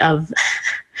state of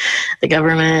the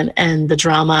government and the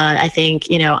drama. I think,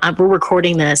 we're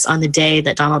recording this on the day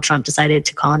that Donald Trump decided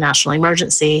to call a national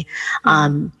emergency.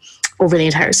 Over the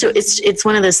entire, so it's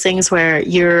one of those things where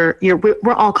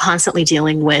we're all constantly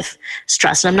dealing with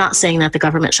stress. And I'm not saying that the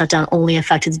government shutdown only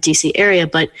affected the DC area,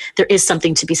 but there is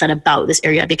something to be said about this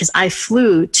area, because I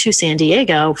flew to San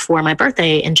Diego for my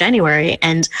birthday in January,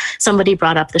 and somebody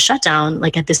brought up the shutdown,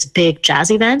 like at this big jazz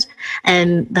event,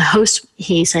 and the host,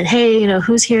 he said, hey,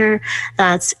 who's here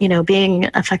that's, being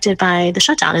affected by the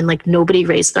shutdown? And like nobody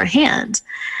raised their hand.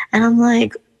 And I'm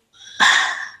like,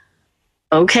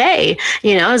 okay,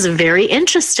 it was very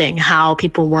interesting how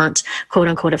people weren't quote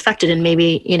unquote affected. And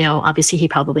maybe, obviously he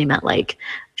probably meant like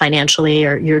financially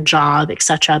or your job,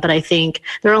 etc. But I think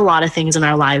there are a lot of things in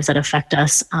our lives that affect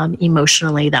us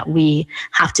emotionally that we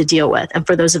have to deal with. And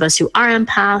for those of us who are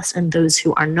empaths and those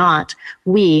who are not,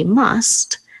 we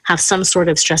must have some sort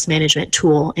of stress management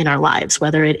tool in our lives,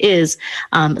 whether it is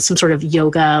some sort of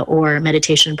yoga or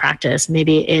meditation practice.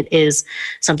 Maybe it is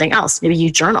something else. Maybe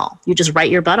you journal. You just write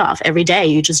your butt off every day.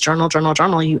 You just journal.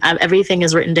 Everything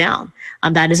is written down.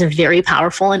 That is a very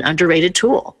powerful and underrated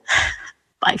tool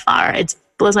by far. It's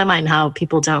blows my mind how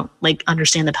people don't like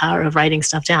understand the power of writing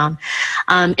stuff down.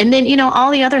 And then, you know,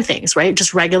 all the other things, right?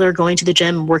 Just regular going to the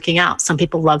gym, working out. Some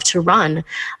people love to run.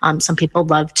 Some people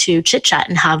love to chit chat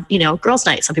and have, you know, girls'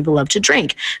 night. Some people love to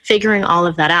drink, figuring all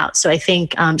of that out. So I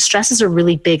think stress is a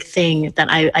really big thing that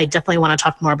I definitely want to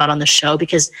talk more about on the show,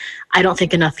 because I don't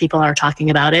think enough people are talking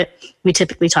about it. We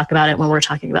typically talk about it when we're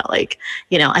talking about, like,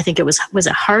 you know, I think it was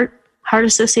it Heart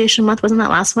Association Month? Wasn't that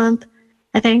last month?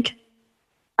 I think.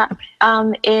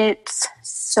 It's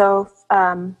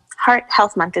Heart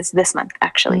Health Month is this month,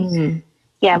 actually. Mm-hmm.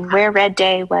 Yeah, okay. Wear Red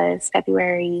Day was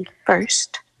February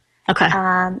 1st. Okay.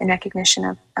 In recognition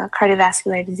of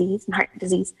cardiovascular disease and heart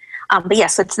disease. But yeah,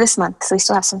 so it's this month, so we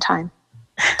still have some time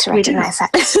to recognize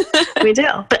that. We do.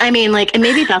 But I mean, like, and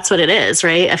maybe that's what it is,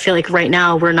 right? I feel like right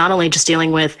now we're not only just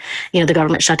dealing with, you know, the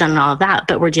government shutdown and all of that,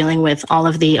 but we're dealing with all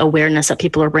of the awareness that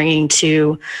people are bringing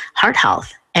to heart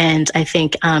health. And I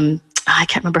think, I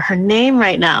can't remember her name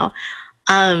right now.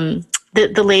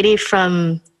 The lady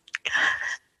from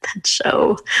that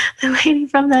show,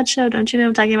 don't you know what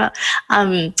I'm talking about?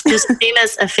 There's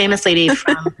a famous lady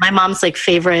from my mom's like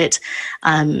favorite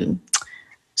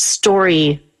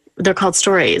story. They're called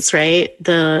stories, right?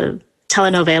 The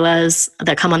telenovelas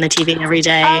that come on the TV every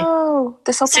day. Oh,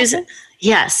 the soap opera?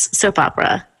 Yes, soap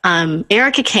opera.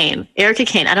 Erica Kane.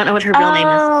 I don't know what her real name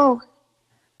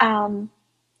is.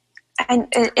 And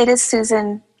it is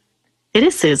Susan. It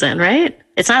is Susan, right?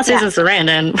 It's not Susan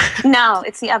Sarandon. No,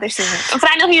 it's the other Susan. But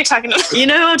I know who you're talking about. You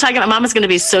know who I'm talking about? Mama's going to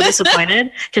be so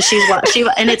disappointed because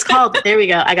and it's called, there we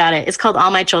go, I got it. It's called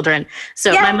All My Children.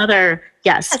 So my mother,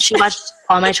 she watched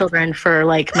All My Children for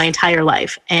like my entire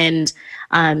life. And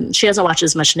she doesn't watch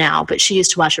as much now, but she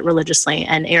used to watch it religiously.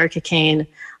 And Erica Kane,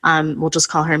 we'll just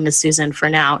call her Miss Susan for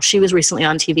now. She was recently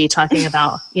on TV talking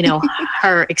about, you know,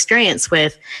 her experience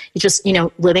with just, you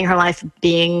know, living her life,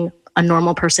 being a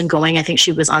normal person going. I think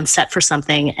she was on set for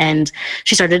something and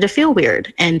she started to feel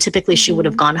weird. And typically she would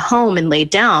have gone home and laid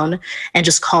down and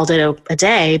just called it a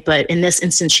day. But in this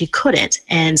instance, she couldn't.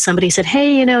 And somebody said,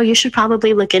 hey, you know, you should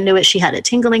probably look into it. She had a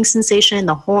tingling sensation,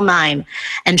 the whole nine.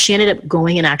 And she ended up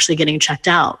going and actually getting checked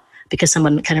out because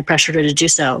someone kind of pressured her to do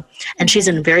so. And she's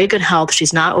in very good health.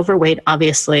 She's not overweight,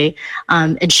 obviously.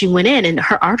 And she went in and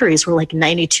her arteries were like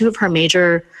 92 of her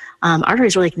major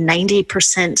arteries were like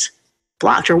 90%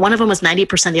 blocked, or one of them was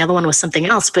 90%, the other one was something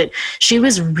else, but she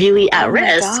was really at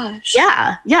risk. Gosh.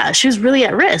 Yeah, she was really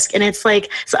at risk. And it's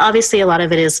like, so obviously a lot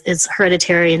of it is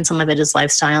hereditary and some of it is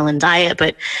lifestyle and diet.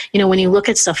 But, you know, when you look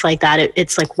at stuff like that,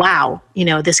 it's like, wow, you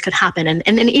know, this could happen.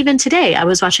 And even today I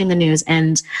was watching the news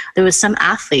and there was some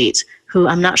athlete who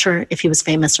I'm not sure if he was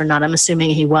famous or not. I'm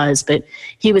assuming he was, but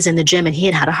he was in the gym and he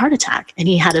had a heart attack and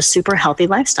he had a super healthy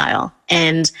lifestyle.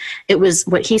 And it was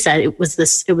what he said, it was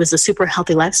a super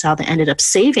healthy lifestyle that ended up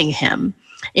saving him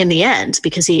in the end,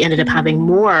 because he ended up having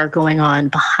more going on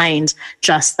behind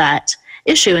just that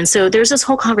issue. And so there's this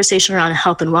whole conversation around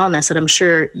health and wellness that I'm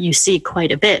sure you see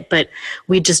quite a bit, but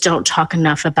we just don't talk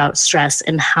enough about stress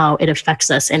and how it affects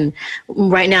us. And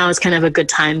right now is kind of a good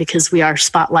time because we are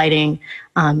spotlighting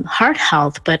heart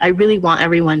health, but I really want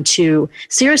everyone to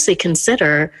seriously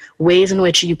consider ways in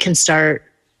which you can start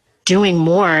doing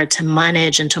more to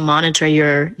manage and to monitor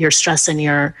your stress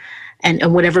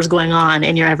and whatever's going on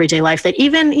in your everyday life, that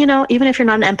even if you're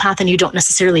not an empath and you don't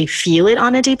necessarily feel it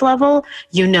on a deep level,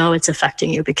 you know it's affecting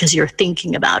you because you're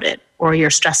thinking about it or you're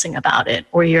stressing about it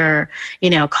or you're, you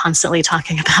know, constantly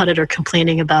talking about it or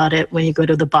complaining about it when you go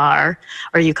to the bar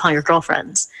or you call your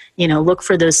girlfriends. You know, look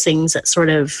for those things that sort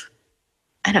of,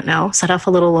 I don't know, set off a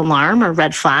little alarm or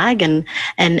red flag and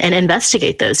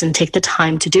investigate those and take the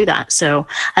time to do that. So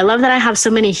I love that I have so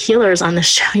many healers on the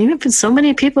show. You have so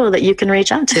many people that you can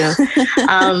reach out to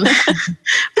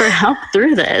for help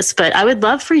through this. But I would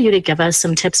love for you to give us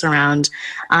some tips around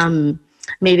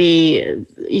maybe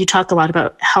you talk a lot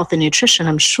about health and nutrition,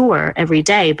 I'm sure, every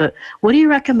day, but what do you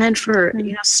recommend for,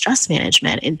 you know, stress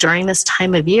management? And during this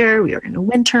time of year, we were in the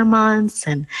winter months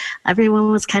and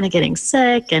everyone was kind of getting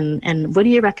sick. And what do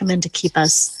you recommend to keep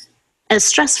us as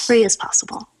stress-free as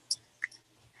possible?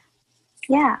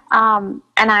 Yeah. And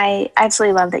I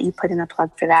absolutely love that you put in a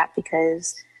plug for that,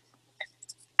 because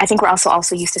I think we're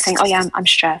also used to saying, oh yeah, I'm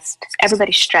stressed.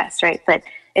 Everybody's stressed, right? But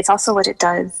it's also what it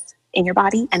does in your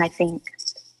body. And I think,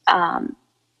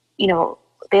 you know,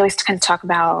 they always kind of talk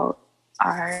about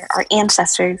our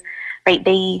ancestors, right?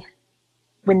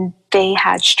 When they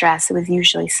had stress, it was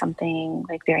usually something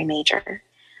like very major,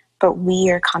 but we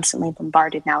are constantly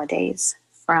bombarded nowadays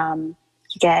from,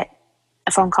 you get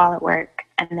a phone call at work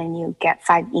and then you get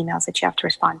 5 emails that you have to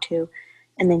respond to.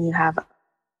 And then you have a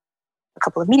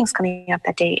couple of meetings coming up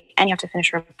that day and you have to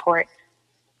finish a report.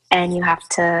 and you have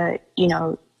to,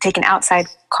 take an outside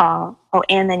call. Oh,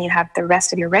 and then you have the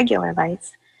rest of your regular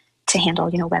life to handle,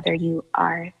 whether you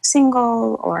are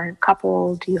single or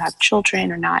coupled, you have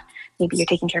children or not. Maybe you're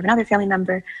taking care of another family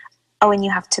member. Oh, and you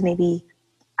have to maybe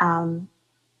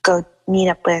go meet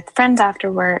up with friends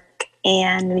after work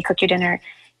and maybe cook your dinner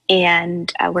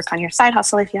and work on your side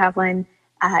hustle if you have one.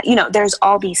 There's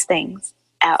all these things.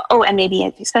 And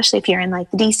maybe especially if you're in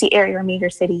like the DC area or major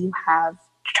city, you have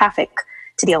traffic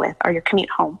to deal with or your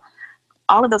commute home.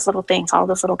 All of those little things, all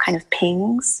those little kind of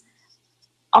pings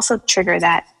also trigger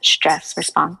that stress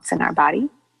response in our body.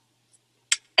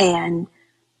 And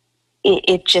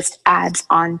it just adds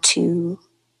on to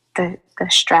the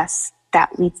stress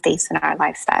that we face in our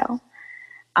lifestyle.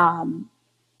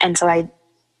 And so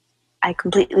I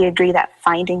completely agree that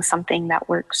finding something that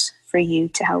works for you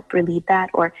to help relieve that,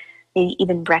 or maybe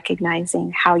even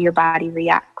recognizing how your body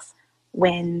reacts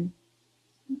when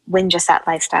just that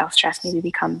lifestyle stress maybe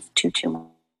becomes too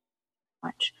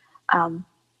much.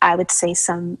 I would say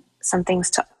some things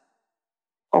to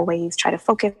always try to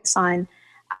focus on.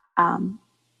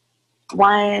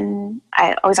 One,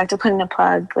 I always like to put in a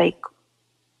plug, like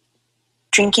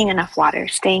drinking enough water,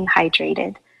 staying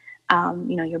hydrated.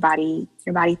 Your body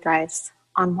thrives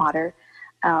on water.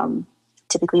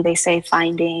 Typically they say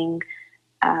finding,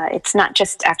 it's not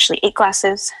just actually 8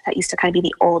 glasses. That used to kind of be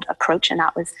the old approach, and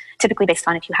that was typically based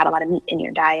on if you had a lot of meat in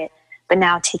your diet. But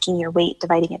now taking your weight,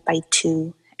 dividing it by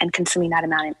 2, and consuming that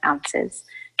amount in ounces.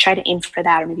 Try to aim for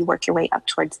that, or maybe work your way up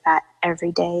towards that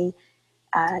every day.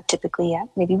 Typically at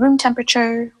maybe room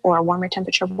temperature or a warmer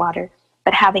temperature of water.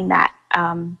 But having that,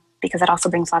 because that also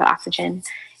brings a lot of oxygen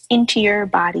into your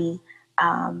body,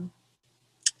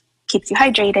 keeps you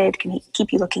hydrated, can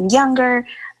keep you looking younger.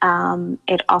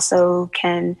 It also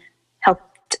can help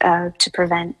to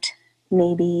prevent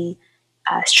maybe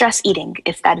stress eating,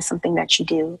 if that is something that you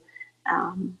do.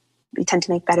 We tend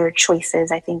to make better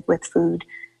choices, I think, with food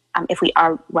if we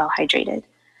are well hydrated.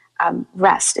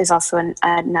 Rest is also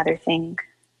another thing.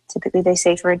 Typically they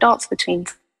say for adults between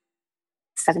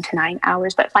 7 to 9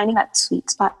 hours, but finding that sweet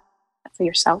spot for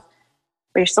yourself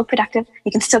where you're still productive,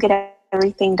 you can still get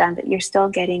everything done, but you're still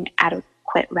getting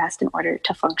adequate rest in order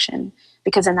to function,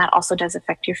 because then that also does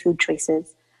affect your food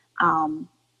choices. And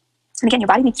again, your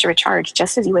body needs to recharge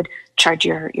just as you would charge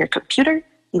your computer,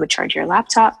 you would charge your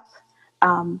laptop.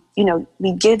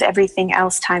 We give everything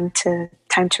else time to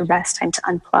rest, time to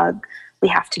unplug. We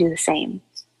have to do the same.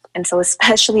 And so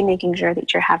especially making sure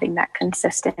that you're having that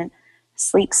consistent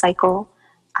sleep cycle.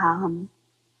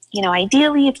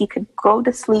 Ideally, if you could go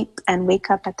to sleep and wake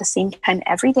up at the same time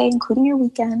every day, including your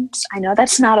weekends. I know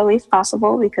that's not always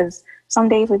possible because some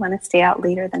days we want to stay out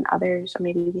later than others, or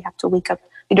maybe we have to wake up.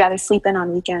 We'd rather sleep in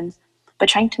on weekends, but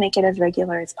trying to make it as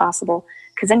regular as possible,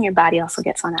 because then your body also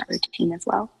gets on that routine as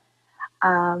well.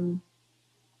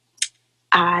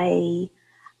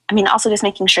 Also just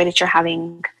making sure that you're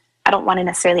having, I don't want to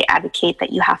necessarily advocate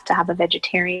that you have to have a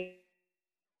vegetarian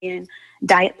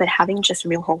diet, but having just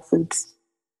real whole foods.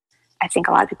 I think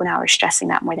a lot of people now are stressing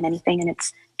that more than anything, and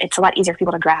it's a lot easier for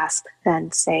people to grasp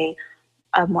than, say,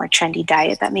 a more trendy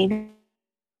diet that may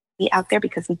be out there,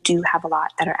 because we do have a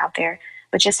lot that are out there,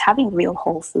 but just having real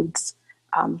whole foods.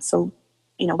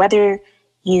 Whether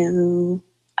you,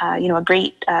 a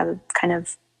great kind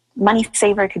of money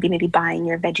saver could be maybe buying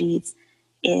your veggies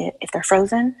if they're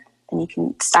frozen, then you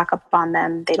can stock up on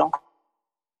them. They don't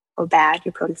go bad.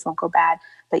 Your produce won't go bad.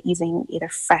 But using either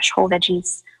fresh whole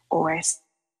veggies or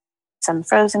some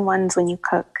frozen ones when you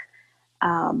cook,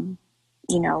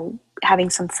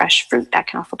 having some fresh fruit, that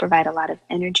can also provide a lot of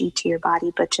energy to your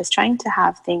body. But just trying to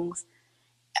have things,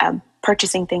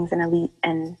 purchasing things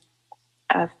in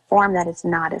a form that is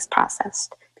not as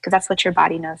processed, because that's what your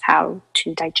body knows how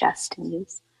to digest and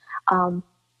use.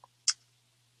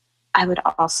 I would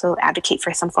also advocate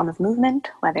for some form of movement,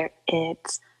 whether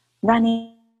it's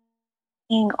running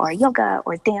or yoga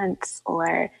or dance,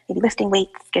 or maybe lifting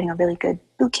weights, getting a really good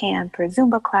boot camp or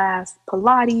Zumba class,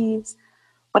 Pilates,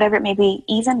 whatever it may be.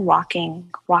 Even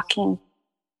walking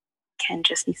can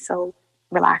just be so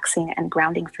relaxing and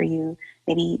grounding for you.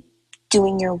 Maybe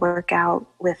doing your workout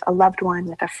with a loved one,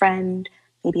 with a friend,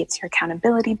 maybe it's your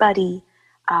accountability buddy.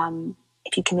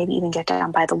 If you can maybe even get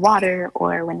down by the water,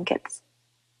 or when it gets,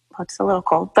 it's a little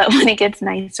cold, but when it gets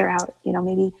nicer out,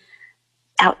 maybe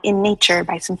out in nature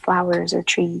by some flowers or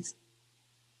trees.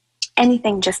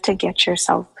 Anything just to get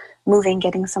yourself moving,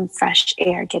 getting some fresh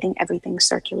air, getting everything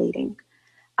circulating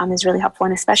is really helpful.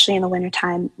 And especially in the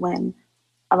wintertime when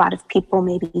a lot of people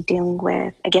may be dealing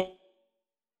with, again,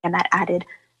 that added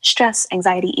stress,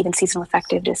 anxiety, even seasonal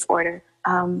affective disorder.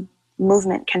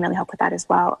 Movement can really help with that as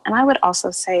well. And I would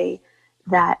also say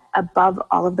that above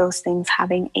all of those things,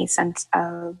 having a sense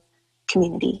of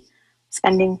community,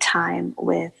 spending time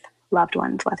with loved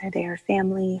ones, whether they are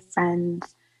family,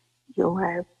 friends,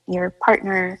 your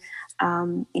partner,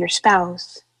 your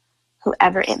spouse,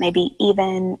 whoever it may be,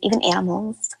 even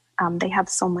animals, they have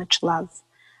so much love.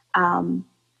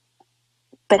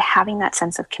 But having that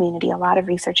sense of community, a lot of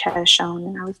research has shown,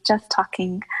 and I was just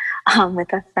talking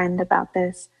with a friend about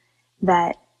this,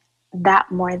 that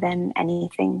more than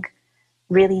anything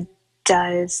really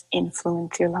does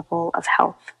influence your level of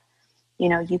health. You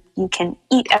know, you can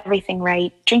eat everything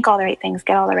right, drink all the right things,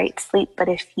 get all the right sleep, but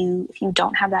if you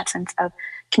don't have that sense of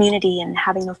community and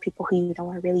having those people who you know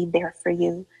are really there for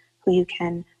you, who you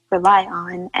can rely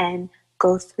on and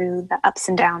go through the ups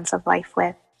and downs of life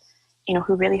with, you know,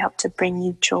 who really help to bring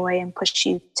you joy and push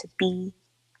you to be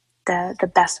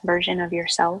the best version of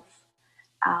yourself.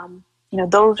 You know,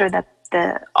 those are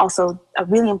the also a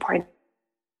really important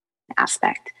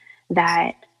aspect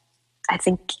that I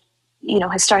think, you know,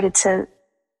 has started to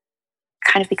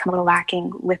kind of become a little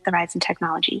lacking with the rise in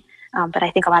technology. But I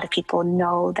think a lot of people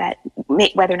know that,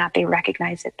 whether or not they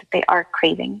recognize it, that they are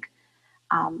craving,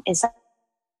 is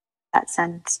that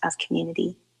sense of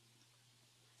community.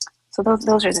 So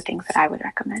those are the things that I would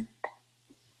recommend.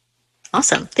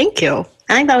 Awesome. Thank you.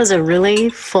 I think that was a really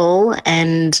full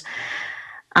and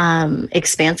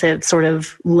expansive sort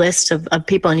of list of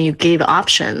people, and you gave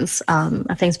options of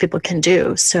things people can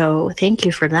do. So thank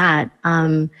you for that.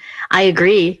 I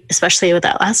agree, especially with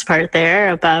that last part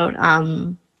there about,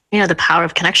 you know, the power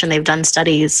of connection. They've done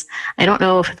studies. I don't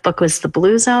know if the book was The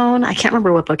Blue Zone. I can't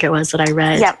remember what book it was that I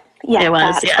read. Yep. Yeah, it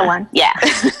was. That's the one. Yeah.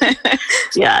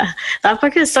 Yeah. That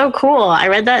book is so cool. I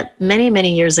read that many,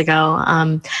 many years ago.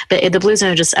 But The Blue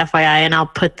Zone, just FYI, and I'll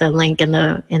put the link in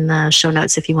the show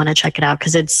notes if you want to check it out,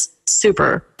 because it's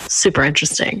super, super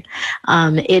interesting.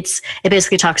 It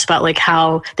basically talks about like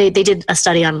how they did a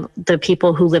study on the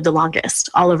people who live the longest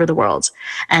all over the world.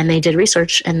 And they did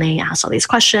research and they asked all these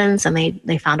questions and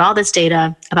they found all this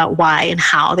data about why and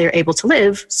how they're able to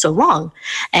live so long.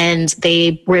 And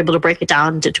they were able to break it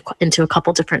down into a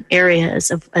couple different areas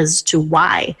as to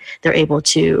why they're able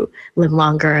to live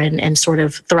longer and sort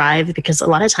of thrive. Because a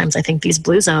lot of times I think these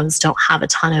blue zones don't have a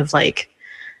ton of like,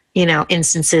 you know,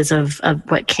 instances of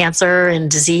what cancer and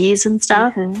disease and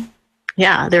stuff. Mm-hmm.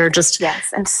 Yeah, they're just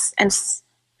yes, and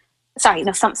sorry, you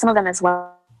know, some of them as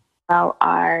well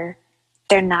are,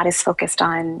 they're not as focused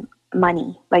on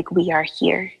money like we are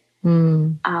here,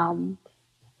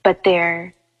 but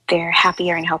they're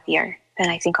happier and healthier than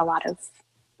I think a lot of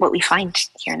what we find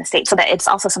here in the States. So that it's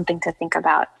also something to think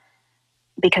about,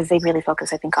 because they really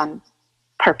focus, I think, on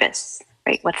purpose,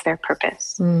 right? What's their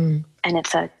purpose? And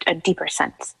it's a deeper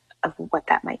sense of what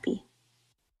that might be.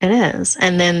 It is.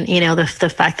 And then, you know, the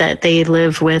fact that they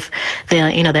live with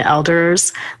the, you know, the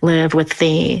elders live with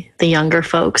the younger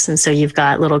folks. And so you've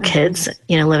got little kids,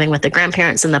 you know, living with the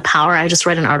grandparents, and the power. I just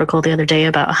read an article the other day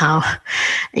about how,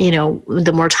 you know,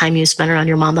 the more time you spend around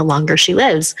your mom, the longer she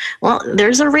lives. Well,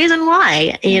 there's a reason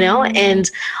why, you know, and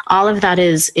all of that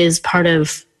is part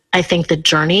of, I think, the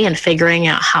journey and figuring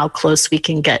out how close we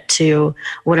can get to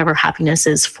whatever happiness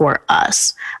is for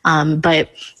us. But,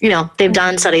 you know, they've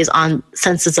done studies on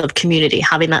senses of community,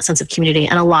 having that sense of community.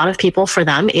 And a lot of people, for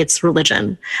them, it's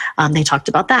religion. They talked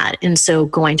about that. And so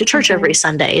going to church every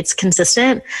Sunday, it's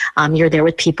consistent. You're there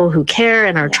with people who care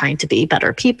and are trying to be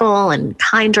better people and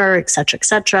kinder, et cetera, et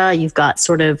cetera. You've got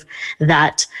sort of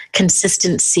that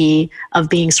consistency of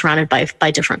being surrounded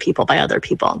by different people, by other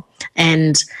people.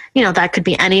 And, you know, that could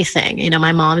be anything. You know,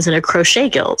 my mom is in a crochet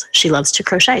guild. She loves to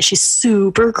crochet. She's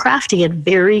super crafty and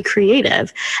very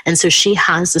creative. And so she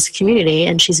has this community,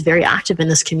 and she's very active in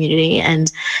this community,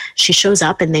 and she shows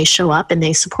up and they show up and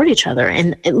they support each other.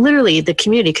 And literally the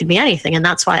community could be anything. And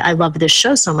that's why I love this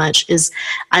show so much, is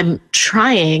I'm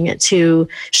trying to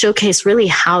showcase really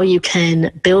how you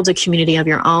can build a community of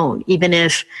your own, even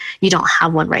if you don't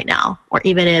have one right now, or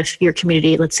even if your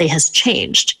community, let's say, has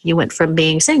changed. You went from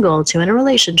being single to in a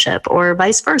relationship, or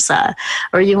vice versa.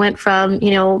 Or you went from,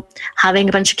 you know, having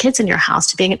a bunch of kids in your house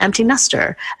to being an empty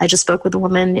nester. I just spoke with a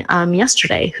woman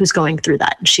yesterday who's going through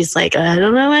that. And she's like, I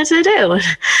don't know what to do.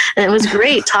 And it was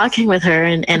great talking with her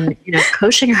and you know,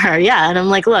 coaching her. Yeah. And I'm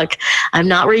like, look, I'm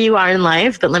not where you are in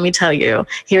life, but let me tell you,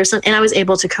 here's some, and I was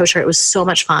able to coach her. It was so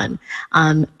much fun.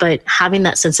 But having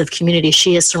that sense of community,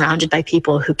 she is surrounded by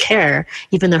people who care,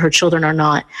 even though her children are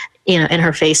not, you know, in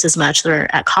her face as much.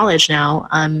 They're at college now.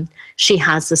 She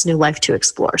has this new life to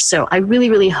explore. So I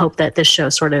really, really hope that this show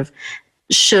sort of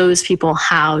shows people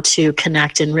how to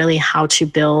connect and really how to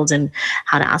build and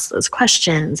how to ask those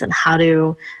questions and how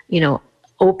to, you know,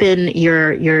 open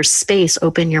your space,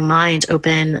 open your mind,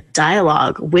 open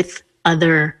dialogue with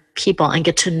other people and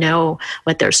get to know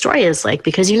what their story is like,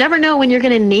 because you never know when you're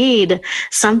going to need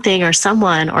something or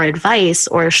someone or advice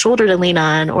or a shoulder to lean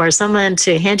on or someone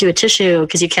to hand you a tissue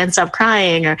because you can't stop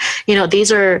crying, or,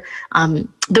 those are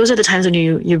the times when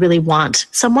you really want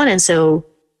someone. And so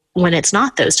when it's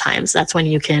not those times, that's when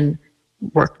you can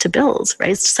work to build,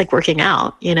 right? It's just like working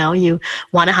out, you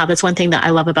want to have this. One thing that I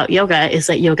love about yoga is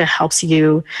that yoga helps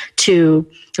you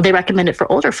they recommend it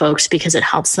for older folks because it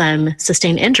helps them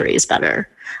sustain injuries better.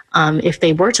 If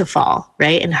they were to fall,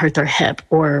 right, and hurt their hip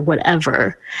or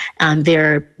whatever,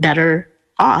 they're better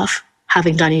off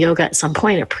having done yoga at some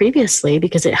point or previously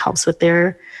because it helps with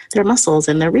their muscles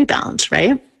and their rebound,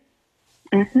 right?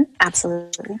 Mm-hmm.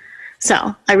 Absolutely.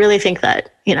 So I really think that,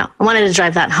 I wanted to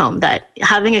drive that home, that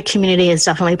having a community is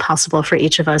definitely possible for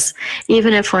each of us,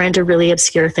 even if we're into really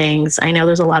obscure things. I know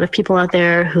there's a lot of people out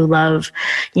there who love,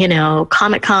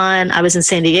 Comic-Con. I was in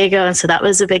San Diego, and so that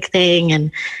was a big thing.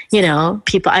 And,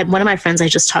 people, one of my friends I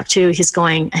just talked to, he's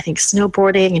going, I think,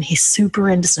 snowboarding, and he's super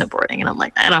into snowboarding. And I'm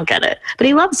like, I don't get it, but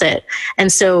he loves it.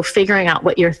 And so figuring out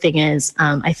what your thing is,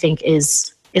 I think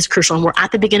is crucial. And we're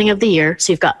at the beginning of the year,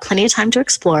 so you've got plenty of time to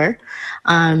explore.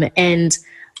 And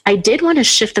I did want to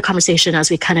shift the conversation as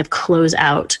we kind of close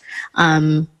out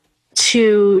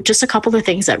to just a couple of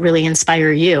things that really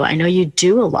inspire you. I know you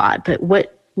do a lot, but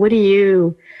what do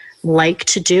you like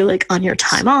to do, like on your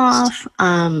time off?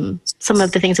 Some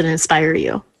of the things that inspire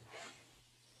you.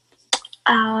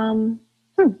 I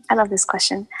love this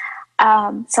question.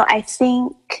 So I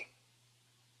think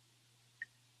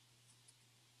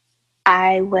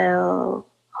I will,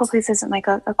 hopefully this isn't like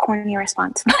a corny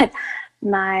response, but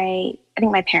I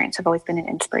think my parents have always been an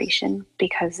inspiration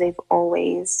because they've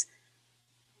always,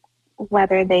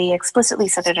 whether they explicitly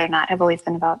said it or not, have always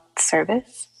been about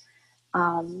service.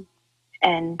 And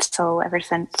so ever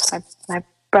since my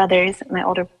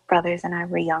older brothers and I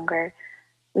were younger,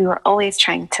 we were always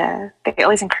they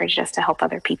always encouraged us to help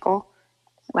other people,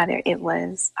 whether it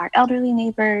was our elderly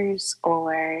neighbors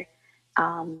or,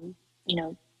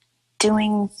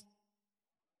 doing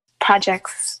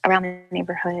projects around the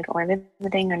neighborhood or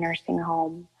visiting a nursing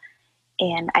home.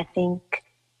 And I think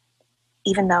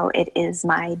even though it is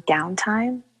my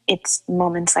downtime, it's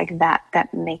moments like that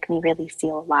that make me really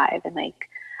feel alive and like,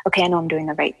 okay, I know I'm doing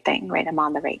the right thing, right? I'm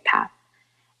on the right path.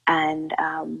 And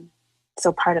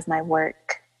so part of my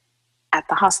work at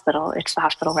the hospital, it's the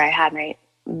hospital where I had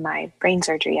my brain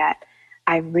surgery at,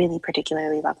 I really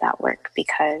particularly love that work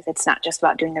because it's not just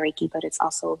about doing the Reiki, but it's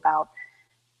also about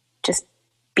just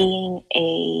being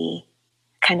a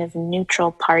kind of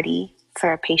neutral party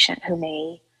for a patient who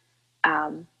may,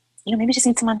 maybe just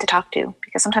need someone to talk to.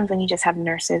 Because sometimes when you just have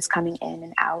nurses coming in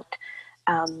and out,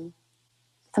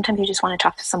 sometimes you just want to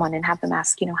talk to someone and have them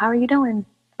ask, how are you doing,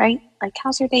 right? Like,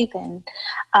 how's your day been?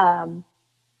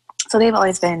 So they've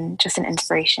always been just an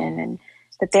inspiration, and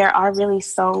that there are really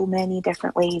so many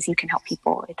different ways you can help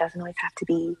people. It doesn't always have to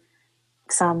be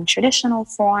some traditional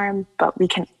form, but we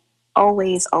can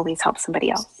always help somebody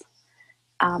else.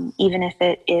 Even if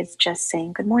it is just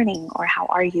saying good morning or how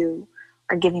are you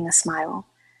or giving a smile,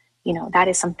 that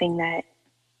is something that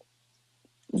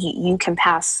you can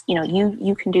pass,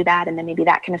 you can do that, and then maybe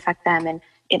that can affect them, and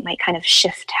it might kind of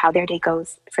shift how their day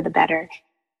goes for the better.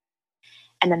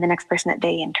 And then the next person that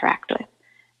they interact with,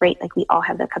 right? Like, we all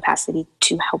have the capacity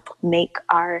to help make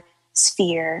our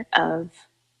sphere of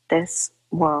this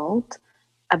world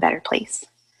a better place.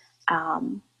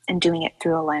 And doing it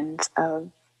through a lens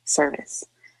of service,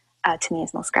 to me,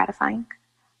 is most gratifying.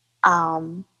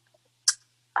 Other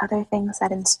things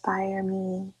that inspire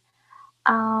me,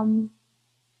 I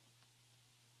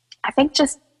think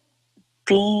just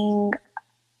being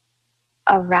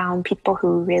around people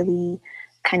who really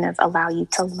kind of allow you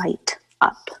to light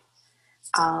up.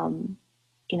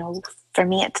 For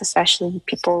me, it's especially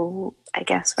people, I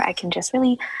guess, where I can just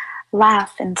really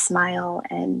laugh and smile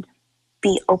and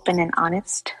be open and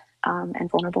honest and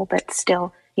vulnerable, but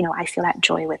still, I feel that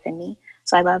joy within me.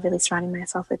 So I love really surrounding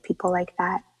myself with people like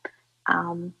that.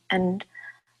 And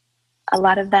a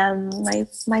lot of them,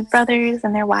 my brothers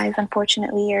and their wives,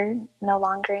 unfortunately, are no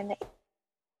longer in the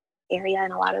area.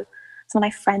 And some of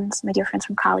my friends, my dear friends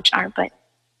from college, are, but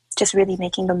just really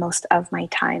making the most of my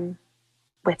time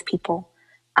with people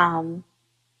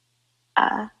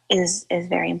is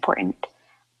very important.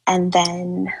 And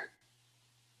then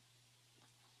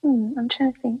I'm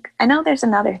trying to think. I know there's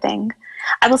another thing.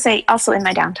 I will say also in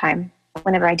my downtime,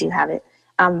 whenever I do have it,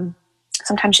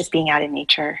 sometimes just being out in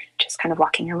nature, just kind of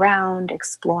walking around,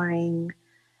 exploring.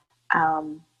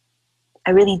 I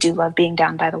really do love being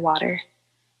down by the water.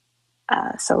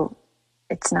 So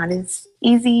it's not as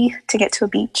easy to get to a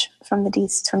beach from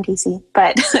DC,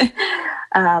 but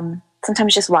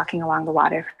sometimes just walking along the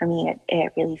water for me,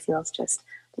 it really feels just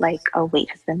like a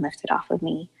weight has been lifted off of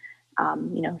me.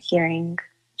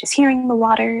 Hearing the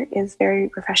water is very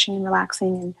refreshing and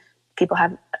relaxing, and people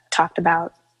have talked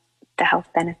about the health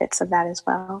benefits of that as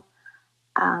well.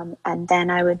 And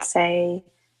then I would say,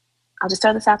 I'll just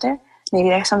throw this out there. Maybe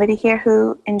there's somebody here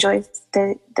who enjoys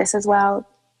this as well,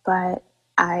 but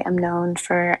I am known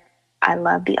I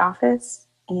love The Office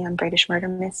and British Murder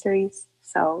Mysteries.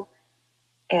 So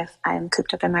if I'm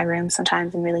cooped up in my room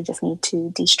sometimes and really just need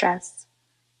to de-stress,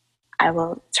 I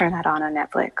will turn that on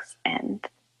Netflix, and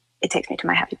it takes me to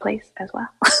my happy place as well.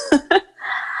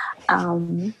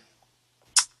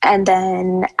 And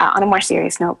then on a more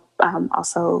serious note,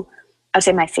 also, I would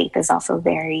say my faith is also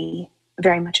very,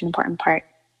 very much an important part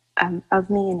of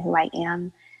me and who I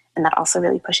am. And that also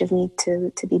really pushes me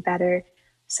to be better.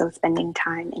 So spending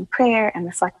time in prayer and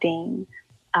reflecting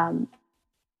and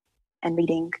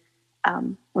reading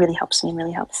really helps me and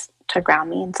really helps to ground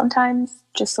me. And sometimes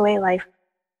just the way life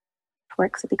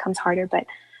works, it becomes harder. But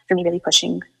for me, really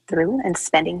pushing through and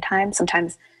spending time,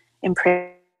 sometimes in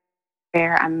prayer,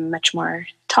 I'm much more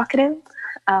talkative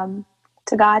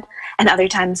to God. And other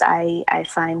times I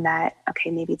find that,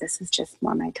 okay, maybe this is just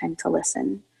more my time to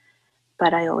listen.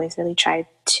 But I always really try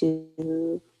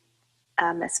to,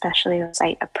 especially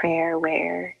recite a prayer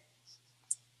where,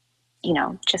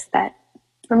 just that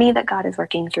for me, that God is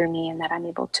working through me and that I'm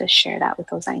able to share that with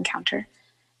those I encounter.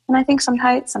 And I think some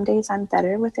days I'm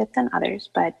better with it than others,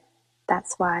 but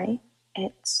that's why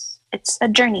it's a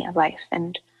journey of life.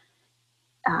 And,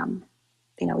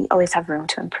 we always have room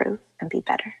to improve and be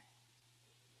better.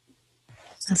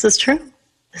 This is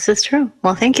true.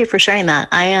 Well, thank you for sharing that.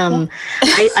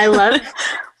 I love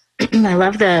I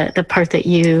love the part that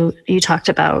you talked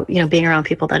about, being around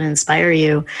people that inspire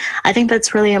you. I think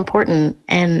that's really important.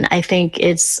 And I think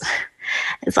it's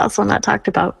also not talked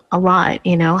about a lot,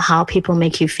 how people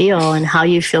make you feel and how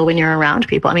you feel when you're around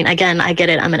people. I mean, again, I get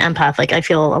it. I'm an empath. Like, I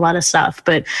feel a lot of stuff,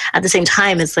 but at the same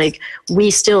time, it's like, we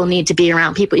still need to be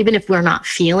around people. Even if we're not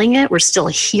feeling it, we're still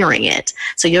hearing it.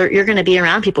 So you're going to be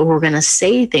around people who are going to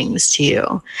say things to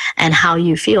you, and how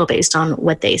you feel based on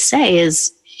what they say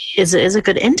is a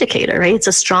good indicator, right? It's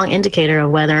a strong indicator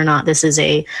of whether or not this is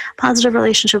a positive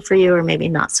relationship for you, or maybe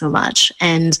not so much.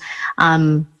 And,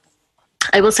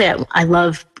 I will say I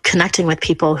love connecting with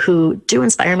people who do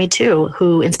inspire me too,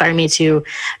 who inspire me to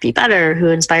be better, who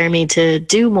inspire me to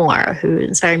do more, who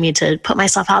inspire me to put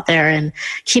myself out there and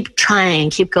keep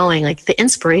trying, keep going. Like, the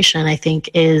inspiration, I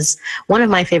think, is one of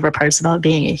my favorite parts about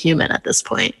being a human at this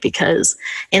point, because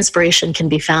inspiration can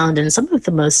be found in some of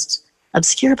the most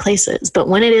obscure places. But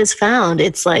when it is found,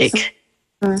 it's like,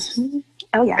 mm-hmm.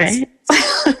 Oh, yes.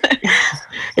 Right?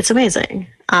 It's amazing.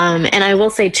 And I will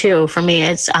say too, for me,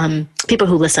 it's people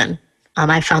who listen.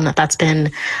 I found that that's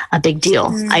been a big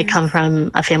deal. I come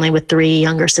from a family with 3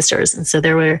 younger sisters. And so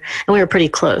we were pretty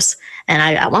close. And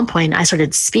at one point I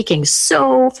started speaking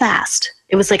so fast.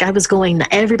 It was like,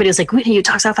 everybody was like, Whitney, you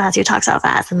talk so fast.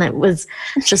 And that was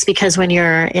just because when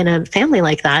you're in a family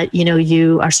like that,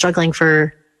 you are struggling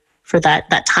for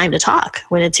that time to talk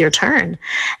when it's your turn,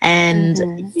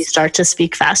 and you start to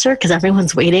speak faster because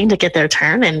everyone's waiting to get their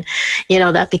turn. And,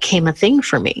 that became a thing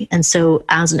for me. And so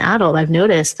as an adult, I've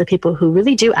noticed the people who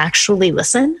really do actually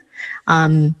listen,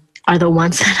 are the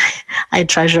ones that I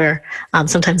treasure,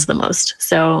 sometimes the most.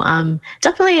 So,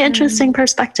 definitely an interesting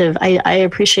perspective. I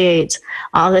appreciate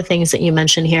all the things that you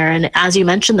mentioned here. And as you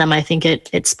mentioned them, I think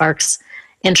it sparks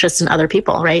interest in other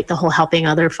people, right? The whole helping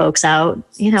other folks out,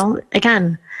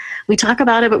 again, we talk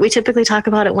about it, but we typically talk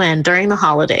about it during the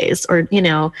holidays, or,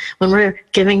 when we're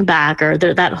giving back, or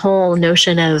that whole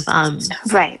notion of,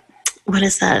 right. What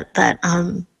is that,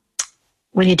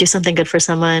 when you do something good for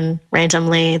someone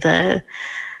randomly,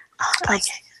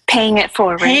 Paying it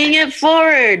forward. Paying it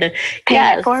forward.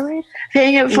 Yes.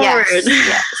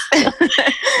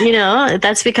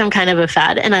 That's become kind of a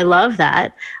fad, and I love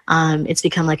that. It's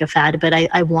become like a fad, but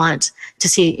I want to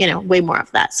see, way more of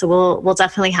that. So we'll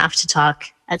definitely have to talk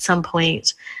at some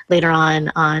point later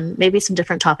on maybe some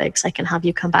different topics. I can have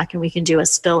you come back and we can do a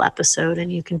spill episode,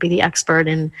 and you can be the expert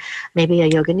in maybe a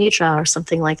yoga nidra or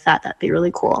something like that. That'd be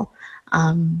really cool.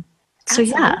 So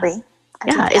Absolutely.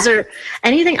 Yeah. Is there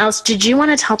anything else? Did you want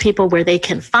to tell people where they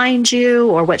can find you,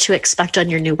 or what to expect on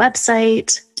your new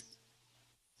website?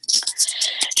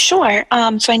 Sure.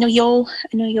 So I know you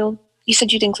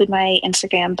said you'd include my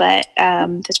Instagram, but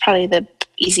that's probably the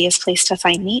easiest place to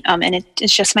find me. And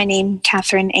it's just my name,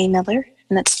 Catherine A. Miller,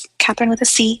 and that's Catherine with a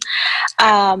C.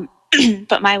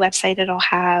 But my website, it'll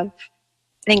have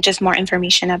think just more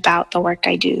information about the work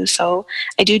I do. So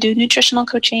I do nutritional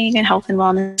coaching and health and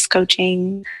wellness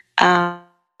coaching.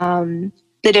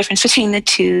 The difference between the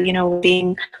two,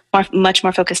 being much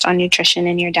more focused on nutrition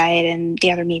and your diet, and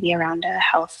the other maybe around a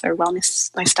health or wellness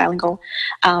lifestyle goal,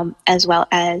 as well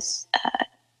as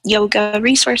yoga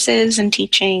resources and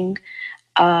teaching,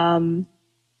 and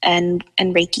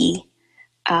Reiki,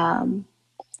 and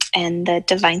the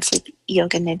Divine Sleep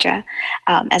Yoga Nidra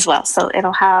as well. So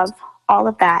it'll have all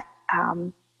of that.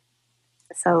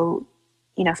 So,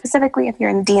 specifically if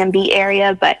you're in the DMV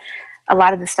area, but a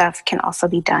lot of the stuff can also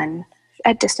be done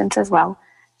at distance as well.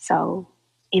 So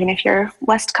even if you're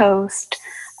West Coast,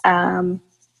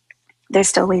 there's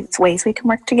still ways we can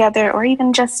work together, or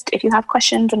even just if you have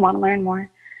questions and want to learn more.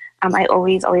 I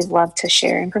always love to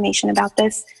share information about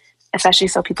this, especially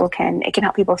so it can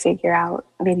help people figure out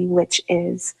maybe which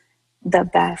is the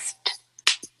best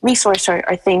resource or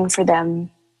thing for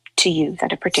them to use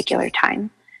at a particular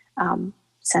time.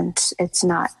 Since it's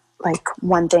not like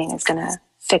one thing is going to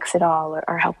fix it all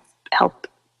or help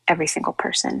every single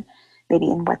person maybe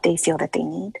in what they feel that they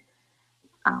need.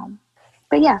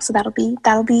 But yeah, so that'll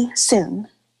be soon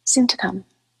to come.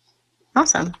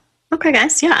 Awesome. Okay,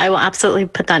 guys. Yeah, I will absolutely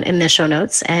put that in the show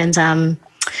notes. And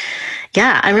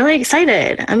yeah, I'm really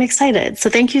excited. I'm excited. So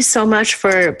thank you so much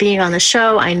for being on the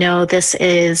show. I know this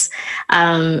is,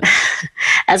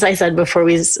 as I said before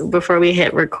we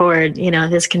hit record,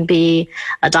 this can be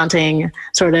a daunting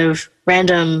sort of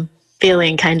random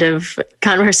feeling kind of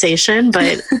conversation,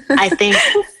 but I think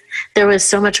there was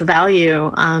so much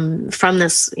value from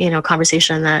this,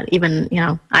 conversation that even,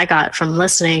 I got from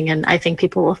listening, and I think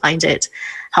people will find it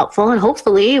helpful, and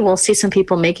hopefully we'll see some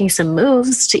people making some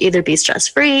moves to either be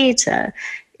stress-free, to,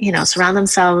 surround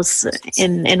themselves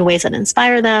in ways that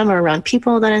inspire them, or around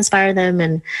people that inspire them,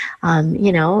 and,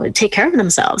 take care of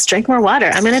themselves, drink more water.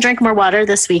 I'm going to drink more water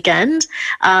this weekend.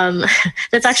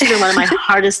 That's actually been one of my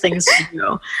hardest things to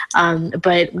do.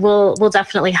 But we'll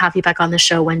definitely have you back on the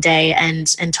show one day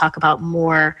and talk about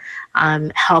more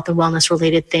health and wellness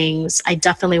related things. I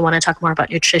definitely want to talk more about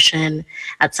nutrition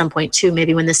at some point too,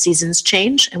 maybe when the seasons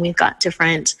change and we've got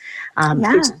different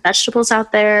fruits and vegetables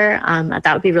out there.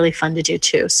 That would be really fun to do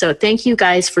too. So thank you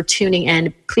guys for tuning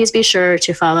in. Please be sure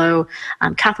to follow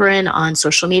Catherine on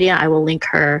social media. I will link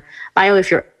her bio.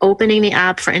 If you're opening the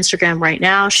app for Instagram right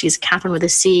now, she's Catherine with a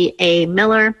C, A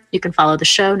Miller. You can follow the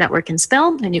show, Network and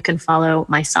Spill, and you can follow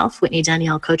myself, Whitney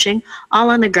Danielle Coaching, all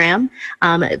on the gram.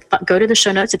 Go to the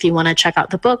show notes if you want to check out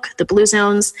the book, The Blue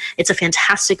Zones. It's a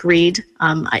fantastic read.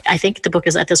 I think the book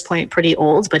is at this point pretty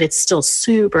old, but it's still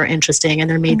super interesting, and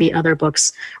there may be other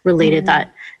books related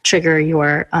that trigger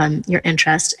your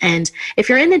interest. And if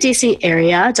you're in the DC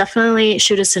area, definitely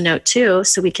shoot us a note too,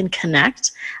 so we can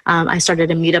connect. I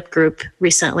started a meetup group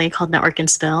recently called Network and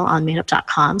Spill on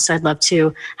meetup.com. So I'd love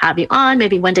to have you on.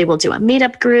 Maybe one day we'll do a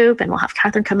meetup group and we'll have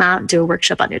Catherine come out and do a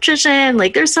workshop on nutrition.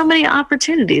 Like, there's so many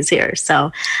opportunities here.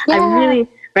 So I'm really,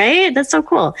 right? That's so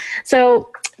cool.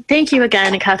 So thank you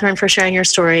again, Catherine, for sharing your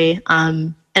story,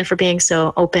 and for being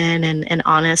so open and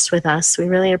honest with us. We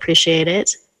really appreciate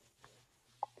it.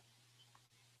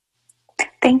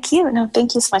 Thank you. No,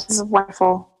 thank you so much. This is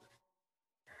wonderful.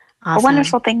 Awesome. A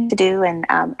wonderful thing to do. And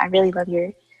I really love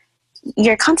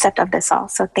your concept of this all.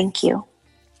 So thank you.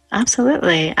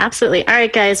 Absolutely. Absolutely. All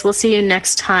right, guys, we'll see you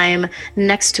next time.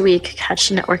 Next week,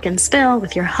 catch Network and Spill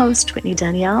with your host, Whitney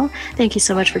Danielle. Thank you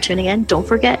so much for tuning in. Don't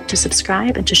forget to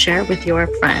subscribe and to share with your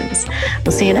friends.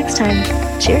 We'll see you next time.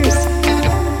 Cheers.